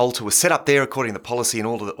pagan altar was set up there according to the policy in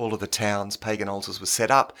all of the towns. Pagan altars were set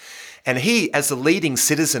up. And he, as the leading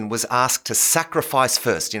citizen, was asked to sacrifice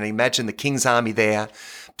first. Imagine the king's army there,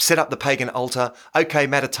 set up the pagan altar. Okay,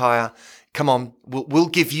 Mattithiah, come on, we'll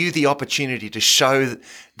give you the opportunity to show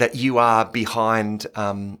that you are behind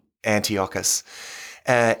Antiochus.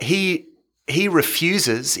 He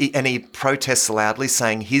refuses, and he protests loudly,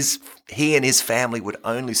 saying he and his family would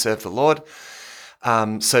only serve the Lord.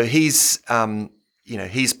 So he's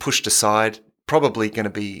pushed aside, probably going to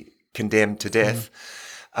be condemned to death.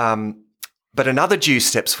 But another Jew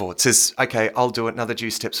steps forward, says, okay, I'll do it. Another Jew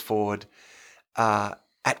steps forward,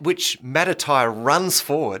 at which Mattithiah runs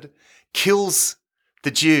forward, kills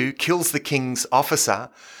the Jew, kills the king's officer.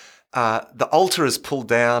 The altar is pulled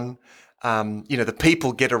down. The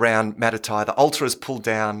people get around Mattithiah. The altar is pulled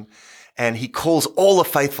down, and he calls all the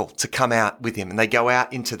faithful to come out with him. And they go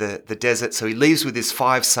out into the desert. So he leaves with his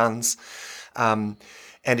 5 sons and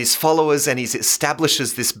his followers, and he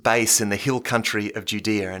establishes this base in the hill country of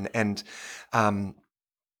Judea. And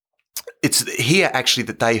it's here actually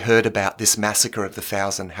that they heard about this massacre of the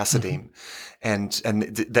 1,000 Hasidim. And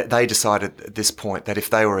they decided at this point that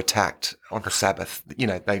if they were attacked on the Sabbath,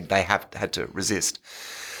 they had to resist.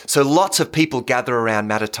 So lots of people gather around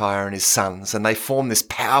Mattithiah and his sons, and they form this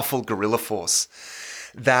powerful guerrilla force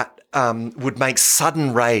that would make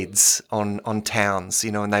sudden raids on towns,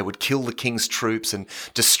 and they would kill the king's troops and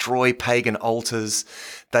destroy pagan altars.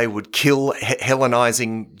 They would kill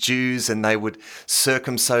Hellenizing Jews, and they would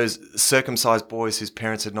circumcise boys whose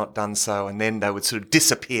parents had not done so, and then they would sort of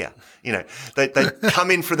disappear. They come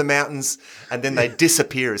in from the mountains, and then they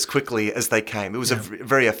disappear as quickly as they came. It was a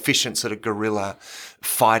very efficient sort of guerrilla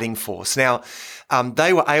fighting force. Now,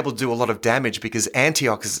 they were able to do a lot of damage because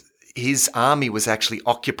Antiochus, his army was actually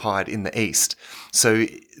occupied in the east. So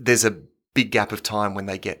there's a big gap of time when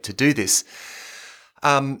they get to do this.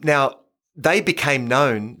 Now, they became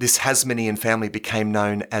known, this Hasmonean family became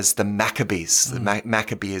known as the Maccabees. The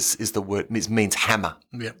Maccabee is the word, it means hammer.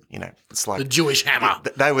 Yep. It's like the Jewish hammer.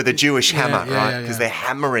 They were the Jewish hammer, right? Because they're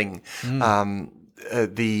hammering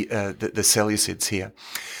the Seleucids here.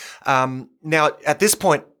 Now, at this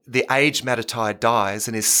point, the aged Mattithiah dies,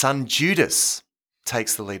 and his son Judas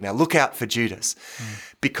takes the lead. Now, look out for Judas,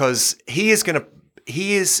 because he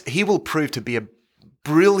will prove to be a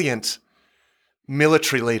brilliant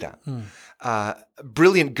military leader,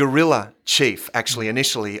 brilliant guerrilla chief, actually,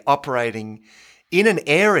 initially operating in an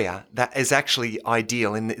area that is actually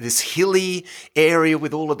ideal, in this hilly area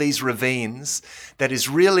with all of these ravines that is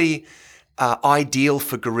really ideal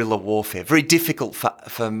for guerrilla warfare, very difficult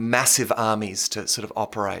for massive armies to sort of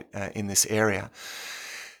operate in this area.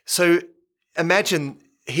 So imagine,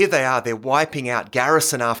 here they are, they're wiping out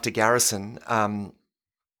garrison after garrison,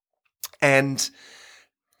 and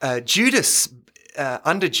Judas,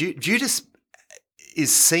 Judas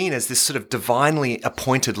is seen as this sort of divinely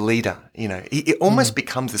appointed leader. He almost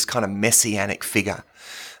becomes this kind of messianic figure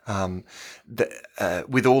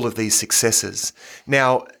with all of these successes.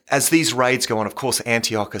 Now, as these raids go on, of course,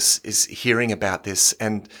 Antiochus is hearing about this,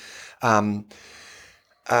 and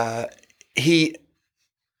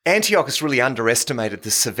Antiochus really underestimated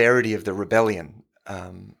the severity of the rebellion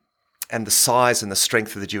and the size and the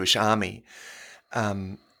strength of the Jewish army.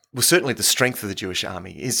 Well, certainly the strength of the Jewish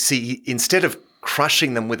army. Instead of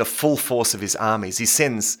crushing them with a full force of his armies, he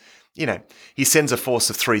sends a force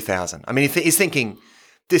of 3,000. I mean, he's thinking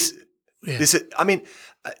this.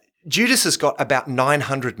 Judas has got about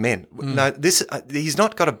 900 men. No, he's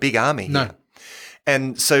not got a big army here.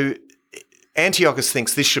 And so Antiochus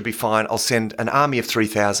thinks this should be fine. I'll send an army of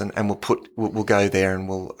 3,000, and we'll go there and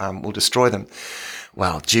we'll destroy them.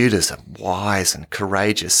 Well, Judas, a wise and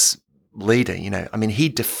courageous leader, I mean, he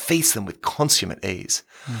defeats them with consummate ease.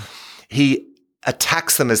 He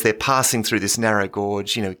attacks them as they're passing through this narrow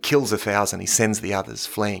gorge, kills 1,000, he sends the others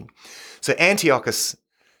fleeing. So Antiochus,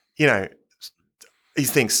 he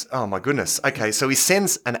thinks, oh my goodness, okay, so he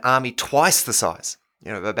sends an army twice the size,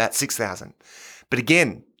 about 6,000. But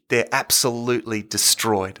again, they're absolutely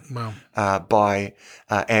destroyed by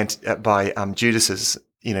Judas's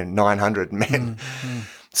 900 men.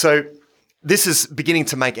 So this is beginning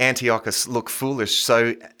to make Antiochus look foolish.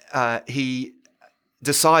 So he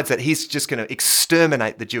decides that he's just going to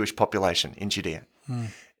exterminate the Jewish population in Judea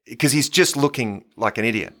because he's just looking like an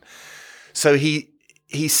idiot. So he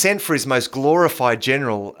sent for his most glorified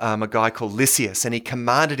general, a guy called Lysias, and he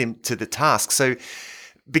commanded him to the task. So,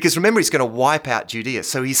 because remember, he's going to wipe out Judea.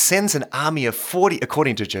 So he sends an army of 40,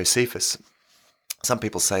 according to Josephus. Some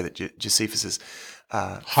people say that Josephus's figures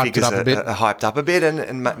are hyped up a bit,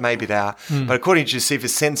 and maybe they are. But according to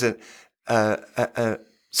Josephus, sends not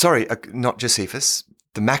Josephus,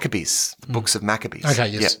 the Maccabees, the books of Maccabees. Okay,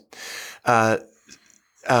 yes. Yeah.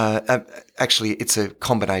 Actually, it's a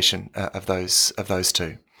combination of those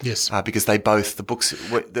two. Yes, because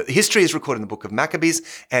the history is recorded in the book of Maccabees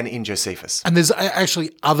and in Josephus. And there's actually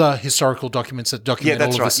other historical documents that document all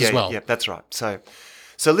of this as well. Yeah, that's right. So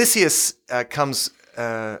Lysias comes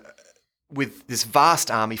with this vast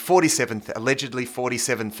army, allegedly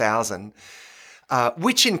 47,000,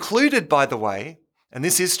 which included, by the way, and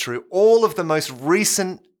this is true, all of the most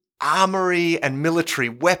recent armory and military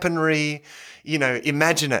weaponry,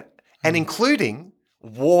 imagine it, and including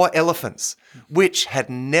war elephants, which had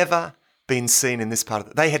never been seen in this part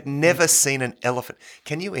of they had never seen an elephant.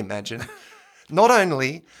 Can you imagine? Not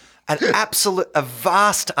only a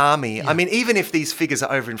vast army. Yeah. I mean, even if these figures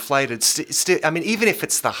are overinflated, even if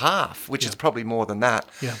it's the half, which is probably more than that,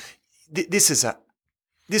 this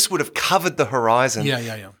would have covered the horizon.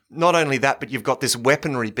 Yeah. Not only that, but you've got this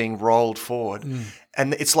weaponry being rolled forward,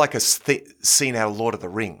 and it's like a scene out of Lord of the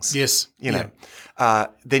Rings. Yes,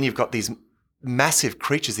 Then you've got these massive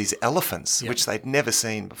creatures, these elephants, which they'd never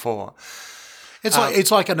seen before.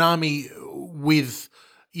 It's like an army with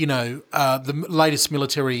the latest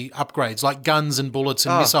military upgrades, like guns and bullets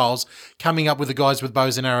and missiles, coming up with the guys with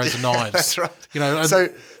bows and arrows and knives. That's right.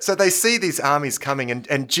 So they see these armies coming, and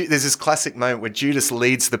there's this classic moment where Judas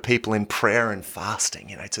leads the people in prayer and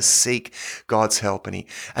fasting, to seek God's help, and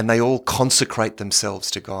they all consecrate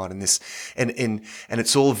themselves to God, and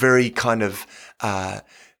it's all very kind of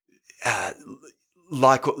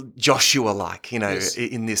like Joshua-like, yes.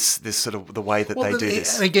 in this sort of the way that they do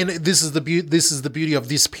this. And again, this is the beauty of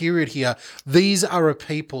this period here. These are a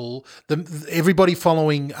people, everybody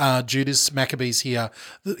following Judas Maccabees here,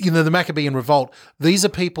 the Maccabean revolt. These are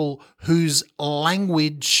people whose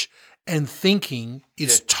language and thinking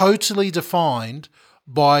is totally defined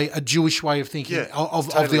by a Jewish way of thinking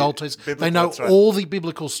of the Old Testament. They know all the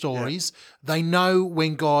biblical stories. Yeah. They know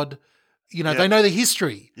when God. They know the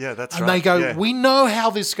history. Yeah, that's right. And they go, we know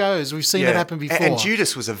how this goes. We've seen it happen before. And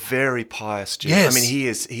Judas was a very pious Jew. Yes. I mean,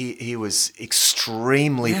 he was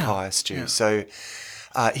extremely pious Jew. Yeah. So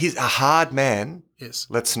he's a hard man. Yes.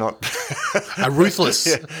 Let's not...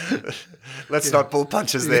 ruthless. Let's not pull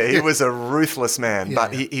punches there. He was a ruthless man,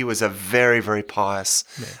 but he was a very, very pious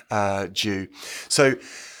Jew. So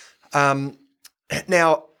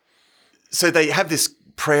now, so they have this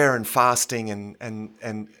prayer and fasting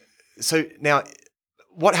and so now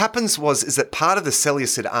what happens is that part of the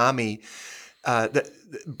Seleucid army that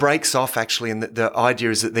breaks off actually, and the idea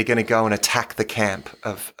is that they're going to go and attack the camp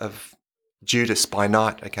of Judas by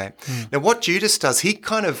night, okay? Now what Judas does, he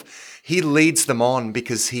leads them on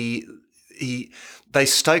because they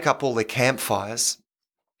stoke up all their campfires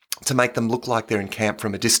to make them look like they're in camp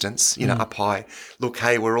from a distance, up high. Look,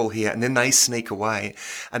 hey, we're all here. And then they sneak away,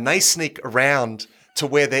 and they sneak around to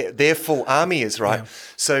where their full army is, right? Yeah.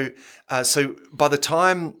 So by the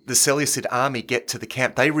time the Seleucid army get to the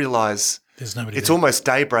camp, they realise it's there. Almost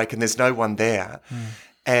daybreak and there's no one there.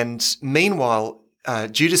 And meanwhile,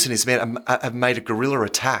 Judas and his men have made a guerrilla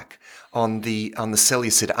attack on the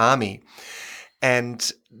Seleucid army,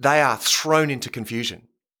 and they are thrown into confusion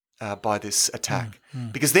by this attack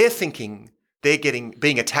because they're thinking they're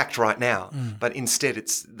being attacked right now, but instead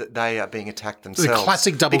it's that they are being attacked themselves. The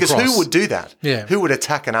classic double cross. Because who would do that? Yeah. Who would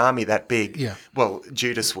attack an army that big? Yeah. Well,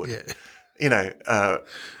 Judas would. Yeah.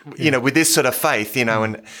 With this sort of faith,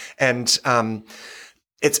 and it's an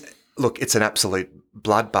absolute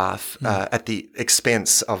bloodbath at the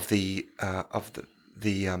expense of the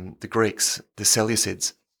Greeks, the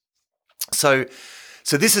Seleucids. So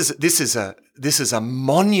this is a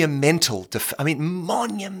monumental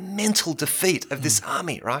defeat of this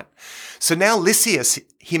army, right? So now Lysias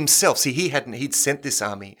himself, see, he'd sent this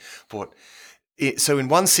army for it. So in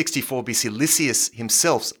 164 BC, Lysias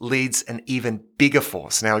himself leads an even bigger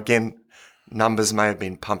force. Now, again, numbers may have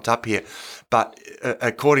been pumped up here, but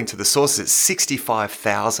according to the sources, it's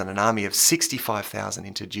 65,000, an army of 65,000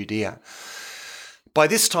 into Judea. By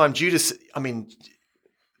this time, Judas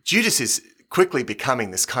is quickly becoming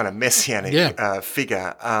this kind of messianic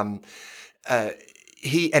figure.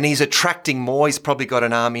 He's attracting more. He's probably got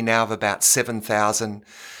an army now of about 7,000,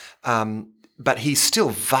 but he's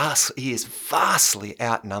still he is vastly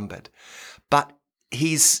outnumbered. But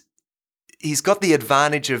he's got the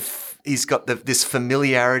advantage of he's got this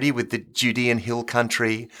familiarity with the Judean hill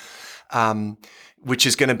country, which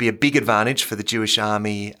is going to be a big advantage for the Jewish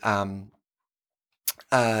army.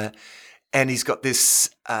 And he's got this,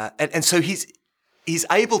 and so he's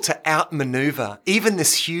able to outmaneuver even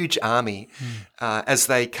this huge army as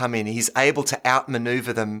they come in. He's able to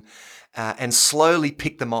outmaneuver them and slowly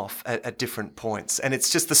pick them off at different points. And it's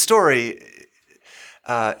just the story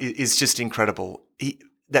is just incredible.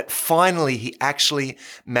 That finally he actually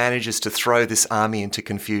manages to throw this army into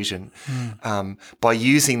confusion by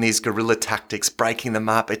using these guerrilla tactics, breaking them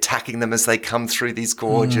up, attacking them as they come through these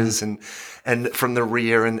gorges and from the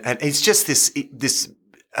rear. And he's just this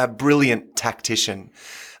brilliant tactician.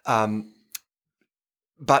 But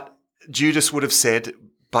Judas would have said,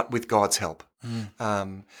 but with God's help.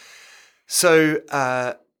 So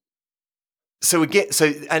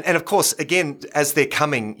of course, again, as they're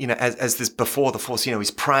coming, as this before the force,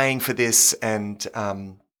 he's praying for this, and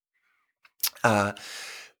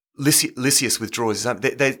Lysias withdraws.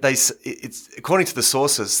 It's according to the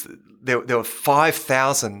sources, there were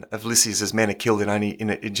 5,000 of Lysias's men are killed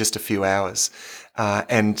in just a few hours,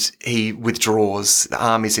 and he withdraws. The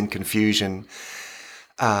army's in confusion,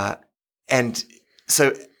 and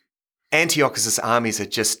so Antiochus's armies are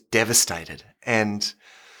just devastated, and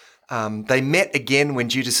they met again when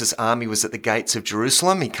Judas's army was at the gates of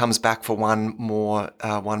Jerusalem. He comes back for one more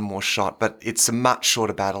shot, but it's a much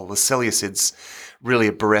shorter battle. The Seleucids really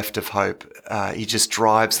are bereft of hope. He just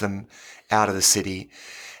drives them out of the city,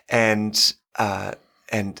 and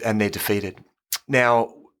they're defeated.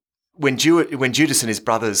 Now, when Judas and his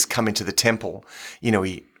brothers come into the temple,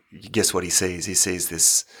 guess what he sees? He sees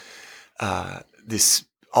this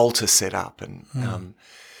altar set up, and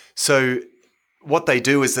so what they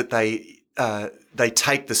do is that they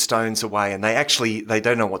take the stones away, and they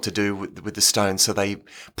don't know what to do with the stones, so they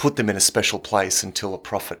put them in a special place until a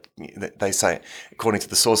prophet, they say, according to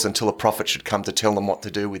the source, until a prophet should come to tell them what to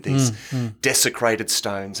do with these desecrated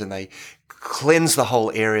stones, and they cleanse the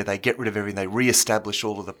whole area, they get rid of everything, they reestablish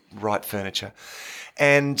all of the right furniture.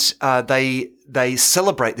 And they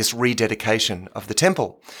celebrate this rededication of the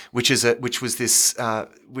temple, which they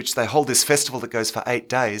hold this festival that goes for 8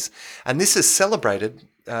 days, and this is celebrated.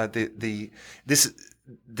 The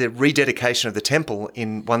rededication of the temple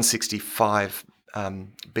in 165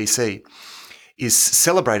 BC is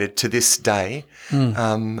celebrated to this day in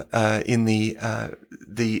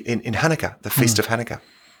Hanukkah, the feast of Hanukkah.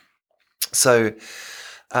 So.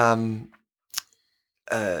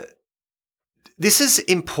 This is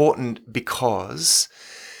important because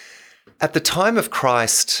at the time of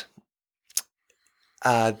Christ,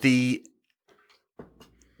 they're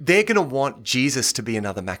going to want Jesus to be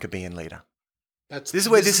another Maccabean leader.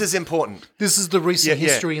 This is important. This is the recent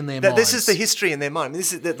history in their minds. This is the history in their mind.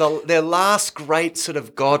 This is their last great sort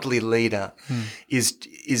of godly leader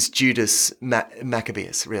is Judas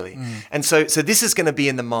Maccabeus, really. And so this is going to be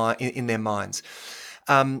in their minds.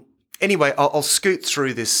 Anyway, I'll scoot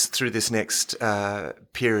through this next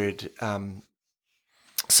period.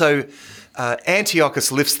 So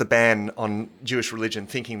Antiochus lifts the ban on Jewish religion,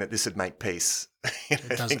 thinking that this would make peace.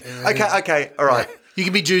 Okay, all right. You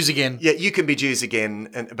can be Jews again. Yeah, you can be Jews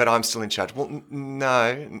again, but I'm still in charge. Well,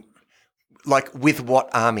 no. Like, with what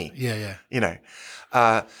army? Yeah.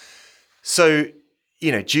 So,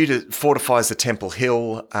 Judah fortifies the Temple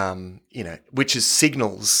Hill, which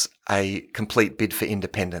signals a complete bid for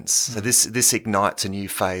independence. So this ignites a new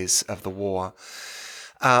phase of the war.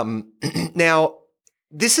 Now,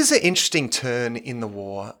 this is an interesting turn in the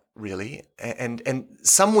war, really, and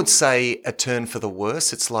some would say a turn for the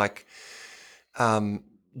worse. It's like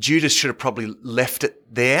Judas should have probably left it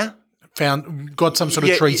there. Got some sort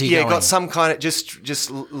of treaty going. Yeah, got some kind of just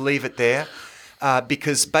leave it there,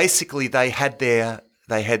 because basically they had their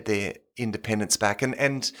independence back,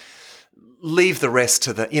 and leave the rest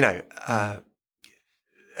to the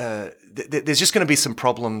there's just going to be some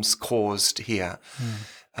problems caused here,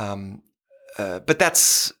 but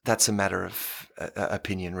that's a matter of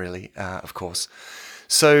opinion, really, of course.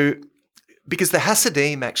 So because the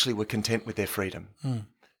Hasidim actually were content with their freedom.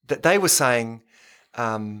 That they were saying,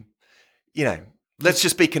 let's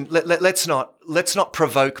just be let's not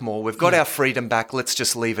provoke more. We've got our freedom back. Let's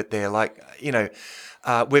just leave it there.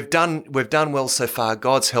 We've done well so far.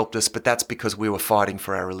 God's helped us, but that's because we were fighting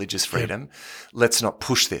for our religious freedom. Let's not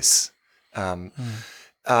push this. But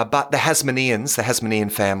the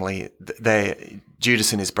Hasmonean family,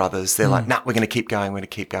 Judas and his brothers, they're like, we're going to keep going. We're going to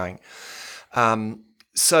keep going. And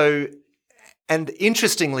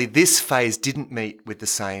interestingly, this phase didn't meet with the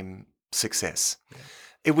same success. Yeah.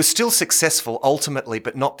 It was still successful ultimately,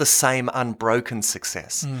 but not the same unbroken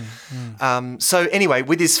success. So anyway,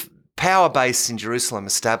 with his power base in Jerusalem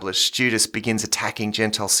established, Judas begins attacking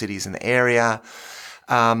Gentile cities in the area.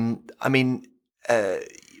 Probably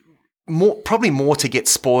more to get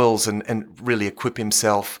spoils and really equip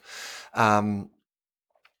himself. Now,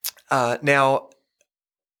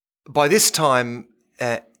 by this time,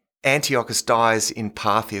 Antiochus dies in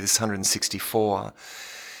Parthia, this 164,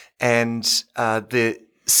 and the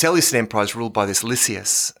Seleucid Empire is ruled by this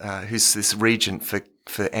Lysias, who's this regent for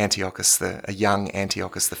Antiochus, a young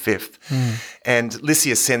Antiochus V. And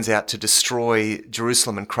Lysias sends out to destroy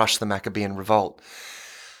Jerusalem and crush the Maccabean revolt.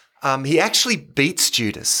 He actually beats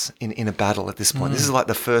Judas in a battle at this point. This is like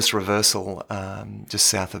the first reversal just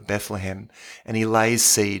south of Bethlehem, and he lays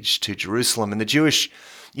siege to Jerusalem. And the Jewish,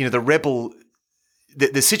 the rebel,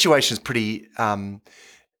 the situation is pretty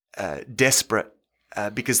desperate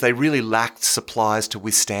because they really lacked supplies to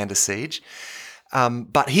withstand a siege.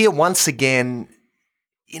 But here, once again,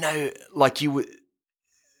 there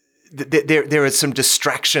are some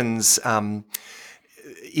distractions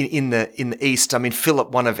in the east. I mean,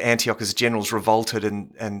 Philip, one of Antiochus' generals, revolted,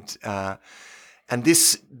 and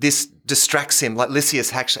this distracts him. Like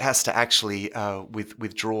Lysias has to actually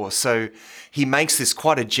withdraw. So he makes this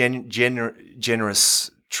quite a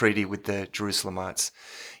generous treaty with the Jerusalemites.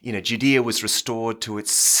 Judea was restored to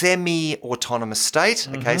its semi-autonomous state.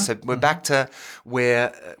 Okay, so we're back to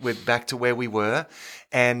where we were.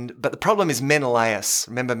 But the problem is Menelaus.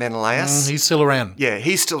 Remember Menelaus? He's still around. Yeah,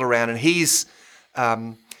 he's still around, and he's.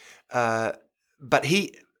 But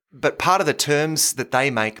part of the terms that they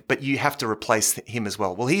make, but you have to replace him as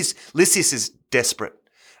well. Well, Lysias is desperate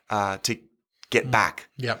to get back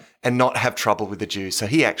and not have trouble with the Jews, so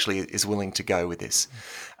he actually is willing to go with this.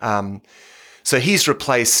 So he's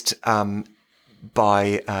replaced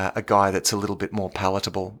by a guy that's a little bit more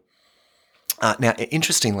palatable. Now,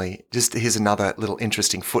 interestingly, just here's another little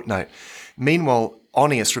interesting footnote. Meanwhile,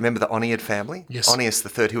 Onias, remember the Oniad family? Yes. Onias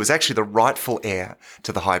III, who was actually the rightful heir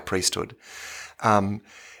to the high priesthood.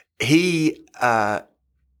 He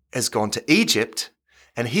has gone to Egypt,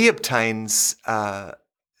 and he obtains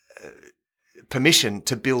permission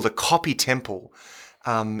to build a copy temple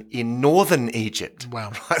in northern Egypt.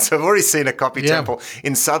 Wow. So I've already seen a copy temple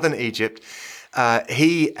in southern Egypt.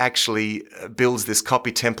 He actually builds this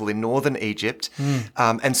copy temple in northern Egypt.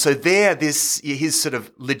 And so there, his sort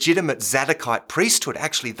of legitimate Zadokite priesthood,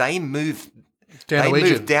 actually, they move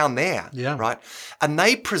down there, right? And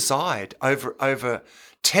they preside over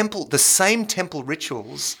the same temple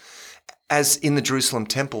rituals as in the Jerusalem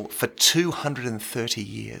temple for 230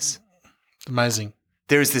 years. Amazing.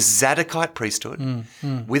 There is this Zadokite priesthood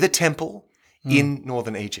with a temple in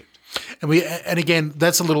northern Egypt. And again,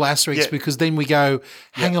 that's a little asterisk because then we go,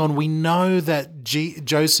 hang on, we know that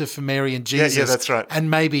Joseph and Mary and Jesus, that's right, and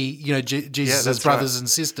maybe Jesus' brothers and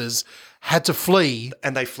sisters had to flee,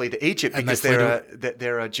 and they flee to Egypt because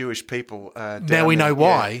there are Jewish people. Now we know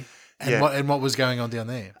why and what was going on down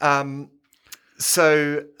there.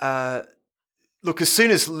 Look, as soon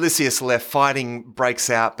as Lysias left, fighting breaks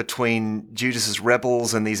out between Judas's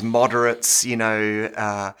rebels and these moderates, and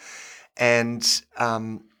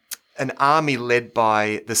an army led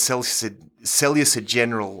by the Seleucid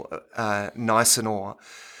general Nicanor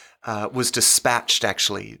was dispatched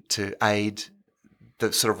actually to aid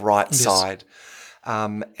the sort of right side,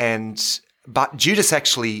 but Judas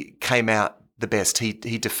actually came out the best. He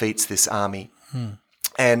defeats this army,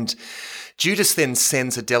 and Judas then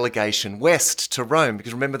sends a delegation west to Rome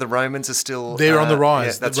because remember the Romans are still they're on the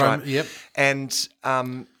rise. Yeah, that's right. Yep, and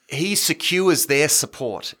he secures their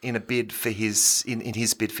support in a bid for his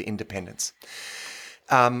bid for independence,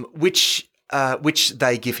 which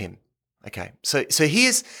they give him. Okay, so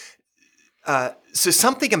here's so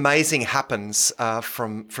something amazing happens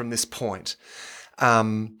from this point.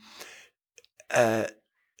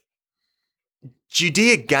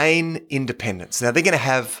 Judea gain independence. Now they're going to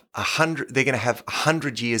have 100. They're going to have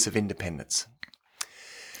 100 years of independence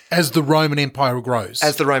as the Roman Empire grows.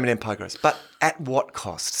 But at what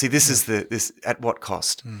cost? See, this is at what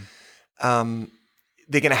cost?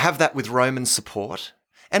 they're going to have that with Roman support.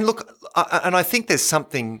 And look, and I think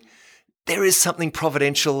there is something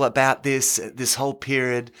providential about this whole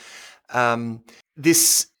period.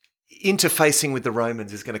 This interfacing with the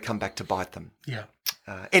Romans is going to come back to bite them. Yeah.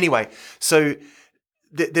 Anyway, so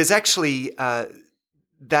there's actually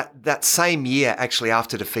that same year, actually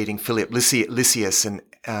after defeating Philip, Lysias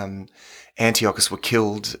and Antiochus were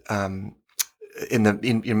killed.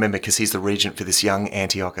 You remember, because he's the regent for this young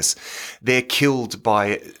Antiochus. They're killed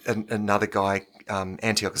by another guy,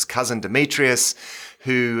 Antiochus' cousin Demetrius,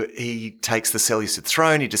 who he takes the Seleucid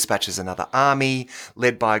throne. He dispatches another army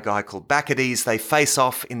led by a guy called Bacchides. They face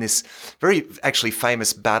off in this very actually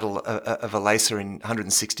famous battle of Elasa in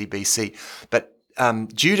 160 BC. But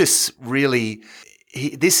Judas really,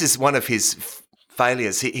 this is one of his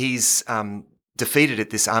failures. He's defeated at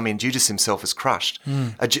this army, and Judas himself is crushed.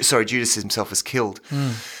 Judas himself is killed.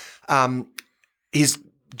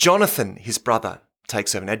 Jonathan, his brother,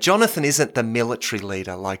 takes over. Now, Jonathan isn't the military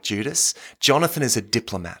leader like Judas. Jonathan is a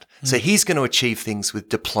diplomat. So he's going to achieve things with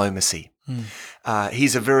diplomacy.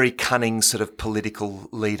 He's a very cunning sort of political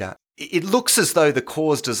leader. It looks as though the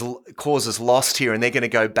cause is lost here, and they're going to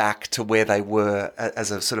go back to where they were as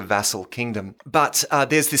a sort of vassal kingdom. But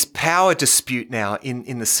there's this power dispute now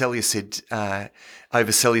in the Seleucid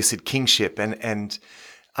over Seleucid kingship, and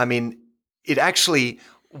I mean, it actually,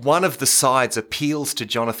 one of the sides appeals to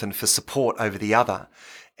Jonathan for support over the other.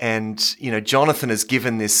 And, you know, Jonathan is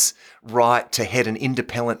given this right to head an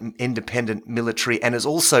independent military, and is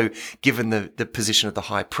also given the position of the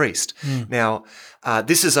high priest. Now,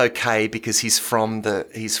 this is okay because he's from the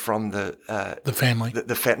family,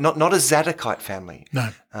 not a Zadokite family. No,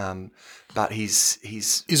 but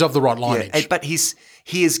he's of the right lineage. Yeah, but he's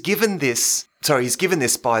given this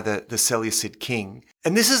by the Seleucid king,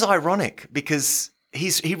 and this is ironic because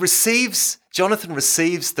Jonathan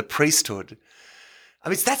receives the priesthood. I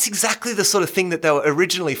mean, that's exactly the sort of thing that they were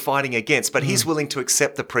originally fighting against, but he's willing to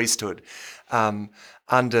accept the priesthood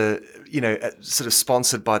under, sort of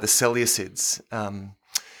sponsored by the Seleucids.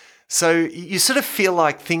 So you sort of feel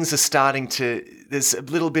like things are there's a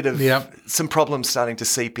little bit of some problems starting to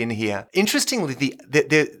seep in here. Interestingly,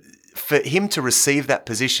 for him to receive that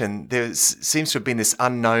position, there seems to have been this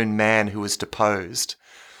unknown man who was deposed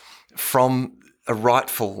from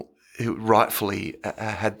who rightfully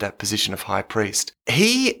had that position of high priest.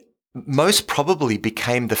 He most probably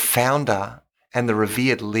became the founder and the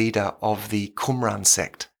revered leader of the Qumran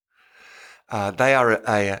sect. They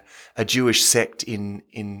are a Jewish sect in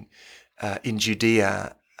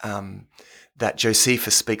Judea that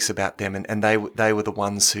Josephus speaks about them, and they were the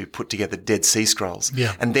ones who put together Dead Sea Scrolls.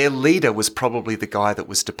 Yeah. And their leader was probably the guy that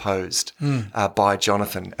was deposed by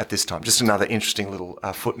Jonathan at this time. Just another interesting little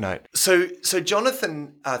footnote. So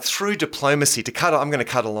Jonathan, through diplomacy, I'm going to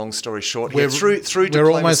cut a long story short here. Through diplomacy,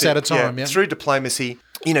 we're almost out of time. Yeah. Through diplomacy,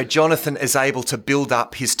 Jonathan is able to build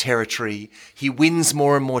up his territory. He wins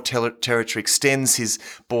more and more territory, extends his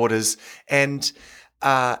borders, and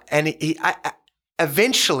he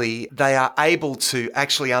eventually, they are able to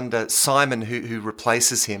actually, under Simon, who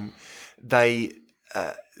replaces him, they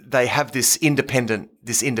have this independence,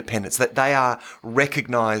 that they are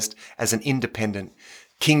recognised as an independent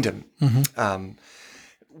kingdom,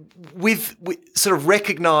 with sort of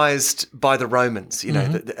recognised by the Romans,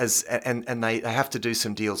 and they have to do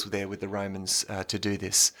some deals with the Romans to do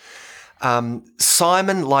this.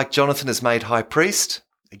 Simon, like Jonathan, is made high priest.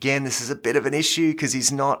 Again, this is a bit of an issue because he's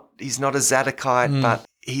not a Zadokite, but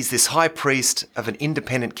he's this high priest of an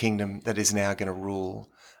independent kingdom that is now going to rule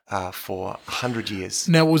for 100 years.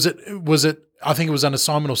 Now, was it? I think it was under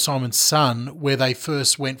Simon or Simon's son where they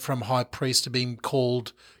first went from high priest to being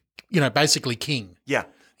called, basically king. Yeah,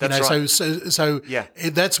 that's right. So yeah,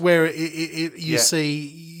 that's where you see,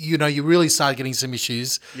 you really start getting some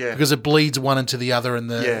issues because it bleeds one into the other, and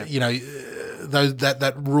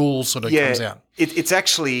that rule sort of comes out. It's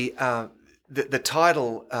actually the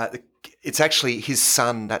title. It's actually his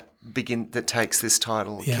son that takes this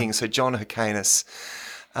title, king. So John Hyrcanus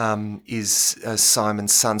is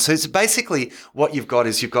Simon's son. So it's basically what you've got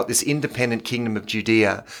this independent kingdom of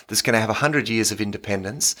Judea that's going to have 100 years of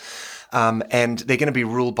independence. And they're going to be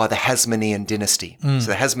ruled by the Hasmonean dynasty. So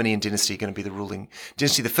the Hasmonean dynasty are going to be the ruling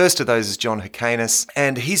dynasty. The first of those is John Hyrcanus,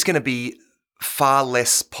 and he's going to be far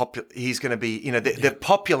less popular. He's going to be, the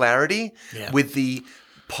popularity with the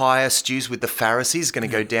pious Jews, with the Pharisees, is going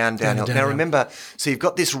to go downhill. Now remember, so you've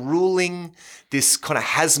got this kind of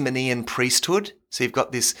Hasmonean priesthood. So you've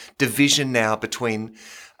got this division now between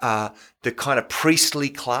the kind of priestly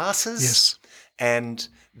classes and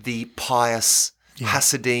the pious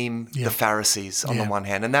Hasidim, the Pharisees on the one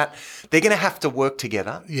hand, and that they're going to have to work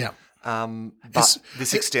together. Yeah. But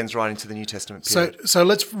this extends right into the New Testament period. So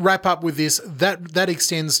let's wrap up with this. That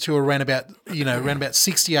extends to around about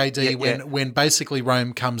 60 AD when basically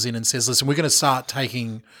Rome comes in and says, "Listen, we're going to start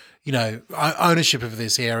taking ownership of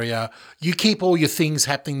this area. You keep all your things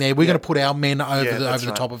happening there. We're going to put our men over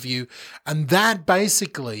the top of you." And that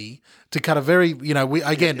basically, to cut a very,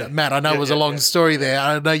 Matt, I know it was a long story there.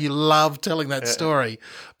 I know you love telling that story,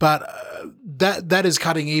 but that is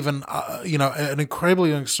cutting even, an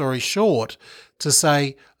incredibly long story short to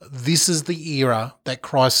say this is the era that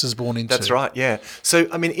Christ is born into. That's right, yeah. So,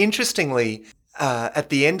 I mean, interestingly, at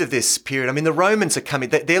the end of this period, I mean, the Romans are coming,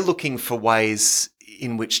 they're looking for ways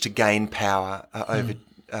in which to gain power over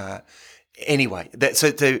anyway.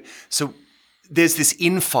 So there's this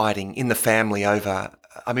infighting in the family over,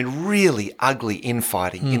 really ugly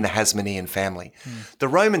infighting in the Hasmonean family. The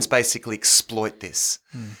Romans basically exploit this.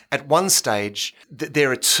 At one stage,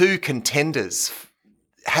 there are two contenders,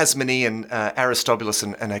 Hasmonean Aristobulus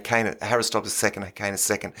and Aristobulus II, Hyrcanus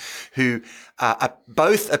II, who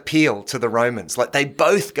both appeal to the Romans. Like they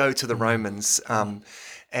both go to the Romans,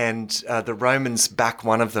 and the Romans back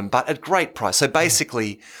one of them, but at great price. So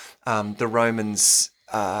basically, the Romans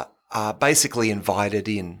are basically invited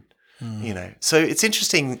in. So it's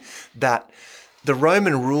interesting that the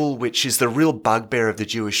Roman rule, which is the real bugbear of the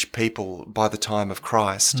Jewish people by the time of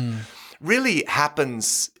Christ, really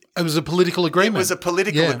happens. It was a political agreement. It was a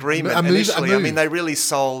political agreement initially. I mean, they really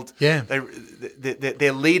sold. Yeah.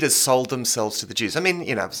 Their leaders sold themselves to the Jews. I mean,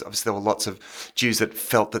 obviously there were lots of Jews that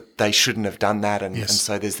felt that they shouldn't have done that, and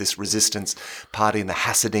so there's this resistance party, and the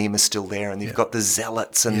Hasidim are still there, and you've got the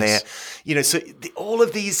Zealots, and they're, so all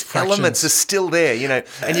of these elements are still there,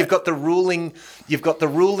 and you've got the ruling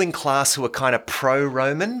class who are kind of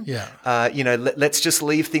pro-Roman. Yeah. Let's just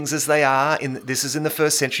leave things as they are. This is in the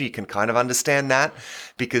first century. You can kind of understand that,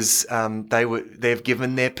 because they've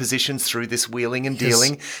given their positions through this wheeling and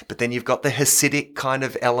dealing. But then you've got the Hasidic kind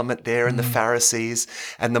of element there, and the Pharisees,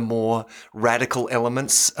 and the more radical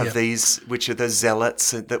elements of these, which are the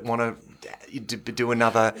Zealots that want to do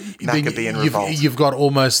another Maccabean revolt. You've got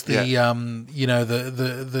almost the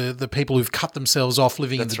the people who've cut themselves off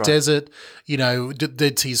living in the desert.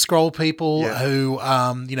 Dead Sea Scroll people who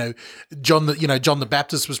John the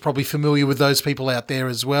Baptist was probably familiar with those people out there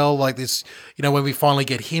as well. Like this, when we finally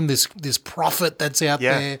get him, this prophet that's out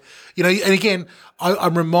there. And again,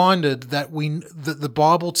 I'm reminded that the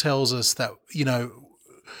Bible tells us that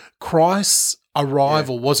Christ's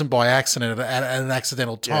arrival wasn't by accident at an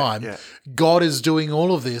accidental time. God is doing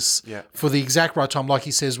all of this for the exact right time, like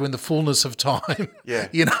he says, when the fullness of time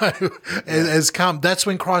has come. That's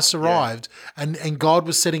when Christ arrived, and God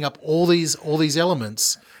was setting up all these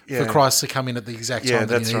elements for Christ to come in at the exact time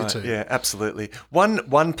that he needed to. Yeah, absolutely.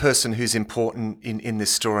 One person who's important in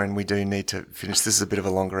this story, and we do need to finish, this is a bit of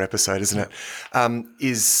a longer episode, isn't it?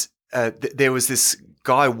 There was this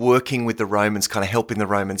guy working with the Romans, kind of helping the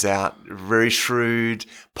Romans out, a very shrewd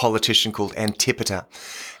politician called Antipater.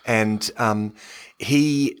 And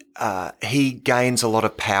he gains a lot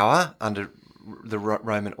of power under the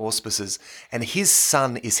Roman auspices, and his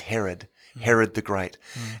son is Herod the Great.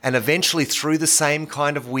 And eventually, through the same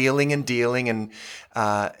kind of wheeling and dealing, and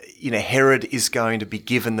Herod is going to be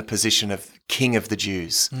given the position of king of the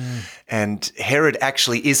Jews. And Herod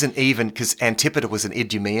actually isn't even, because Antipater was an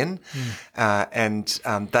Idumean, and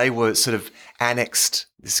they were sort of annexed.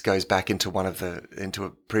 This goes back into into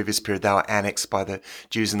a previous period. They were annexed by the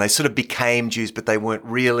Jews, and they sort of became Jews, but they weren't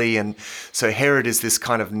really. And so Herod is this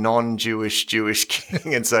kind of non-Jewish Jewish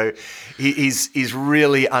king, and so he's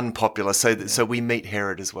really unpopular. So we meet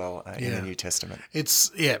Herod as well in the New Testament.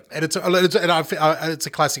 It's a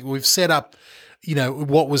classic. We've set up,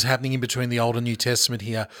 what was happening in between the Old and New Testament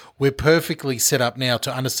here. We're perfectly set up now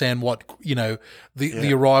to understand what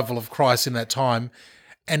the arrival of Christ in that time.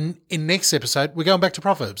 And in next episode, we're going back to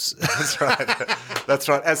Proverbs. That's right. That's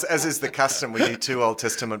right. As is the custom, we do 2 Old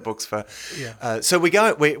Testament books for. So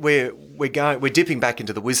we're dipping back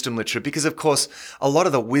into the wisdom literature, because, of course, a lot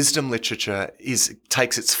of the wisdom literature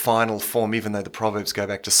takes its final form, even though the Proverbs go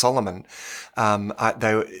back to Solomon.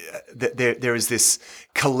 There is this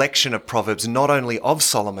collection of proverbs, not only of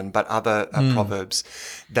Solomon but other proverbs,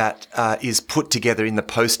 that is put together in the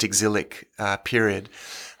post-exilic period.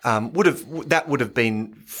 Would have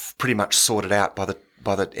been pretty much sorted out by the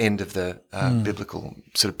end of the biblical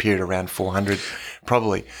sort of period, around 400,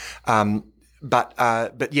 probably.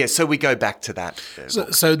 But yeah, so we go back to that.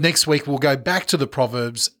 So next week we'll go back to the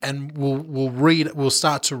Proverbs, and we'll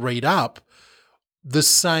start to read up the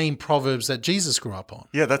same proverbs that Jesus grew up on.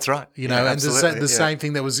 Yeah, that's right. You know, Yeah, and the absolutely. same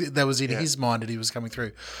thing that was in his mind that he was coming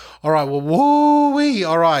through. All right, well, woo-wee.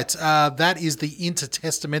 All right, that is the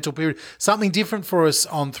intertestamental period. Something different for us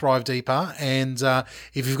on Thrive Deeper. And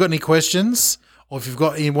if you've got any questions or if you've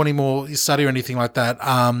got any more study or anything like that,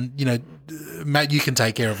 Matt, you can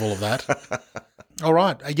take care of all of that. All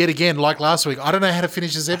right. Yet again, like last week, I don't know how to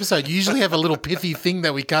finish this episode. You usually have a little pithy thing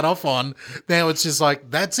that we cut off on. Now it's just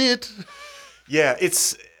like, that's it. Yeah,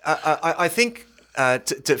 it's. I think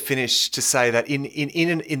to finish, to say that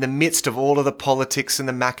in the midst of all of the politics and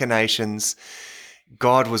the machinations,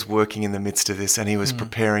 God was working in the midst of this, and He was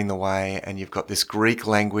preparing the way. And you've got this Greek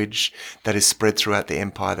language that is spread throughout the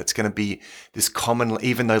empire. That's going to be this common,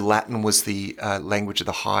 even though Latin was the language of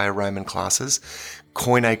the higher Roman classes.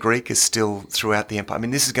 Koine Greek is still throughout the empire. I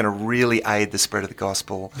mean, this is going to really aid the spread of the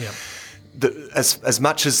gospel. Yeah. As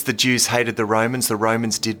much as the Jews hated the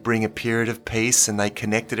Romans did bring a period of peace, and they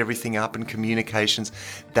connected everything up in communications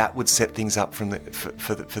that would set things up for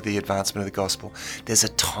the advancement of the gospel. There's a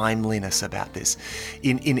timeliness about this.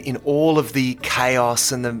 In all of the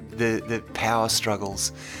chaos and the power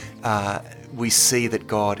struggles, we see that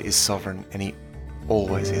God is sovereign, and He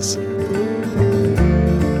always is.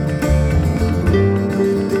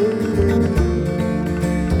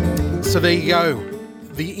 So there you go.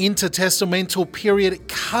 The intertestamental period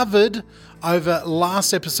covered over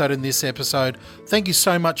last episode and this episode. Thank you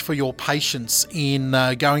so much for your patience in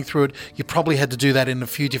going through it. You probably had to do that in a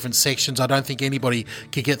few different sections. I don't think anybody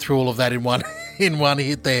could get through all of that in one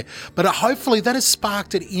hit there. But hopefully that has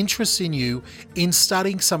sparked an interest in you in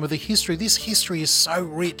studying some of the history. This history is so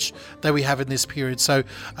rich that we have in this period. So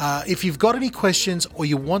if you've got any questions or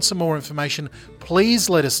you want some more information, please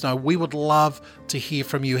let us know. We would love to hear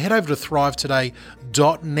from you. Head over to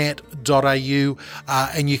thrivetoday.net.au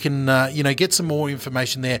and you can get some more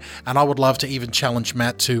information there. And I would love to even challenge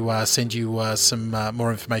Matt to send you some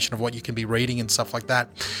more information of what you can be reading and stuff like that.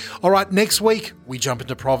 All right, next week we jump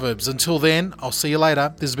into Proverbs. Until then, I'll see you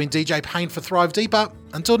later. This has been DJ Payne for Thrive Deeper.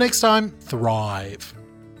 Until next time, thrive.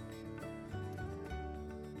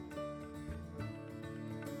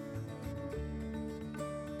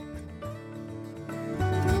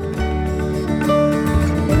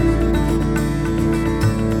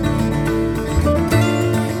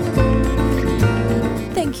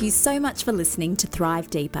 Thank you so much for listening to Thrive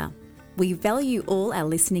Deeper. We value all our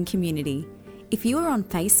listening community. If you are on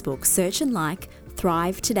Facebook, search and like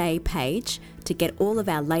Thrive Today page to get all of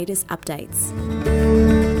our latest updates.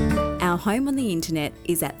 Our home on the internet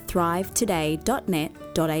is at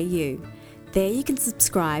thrivetoday.net.au. There you can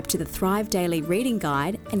subscribe to the Thrive Daily Reading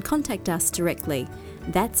Guide and contact us directly.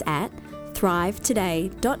 That's at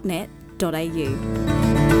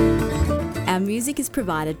thrivetoday.net.au. Our music is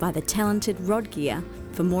provided by the talented Rod Gear.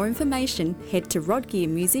 For more information, head to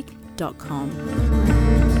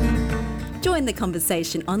rodgearmusic.com. Join the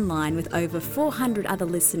conversation online with over 400 other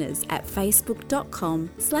listeners at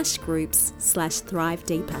facebook.com/groups/Thrive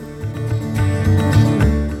Deeper.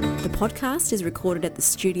 The podcast is recorded at the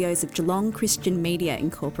studios of Geelong Christian Media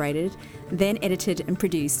Incorporated, then edited and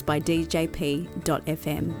produced by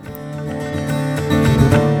DJP.FM.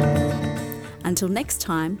 Until next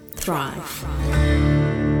time, thrive.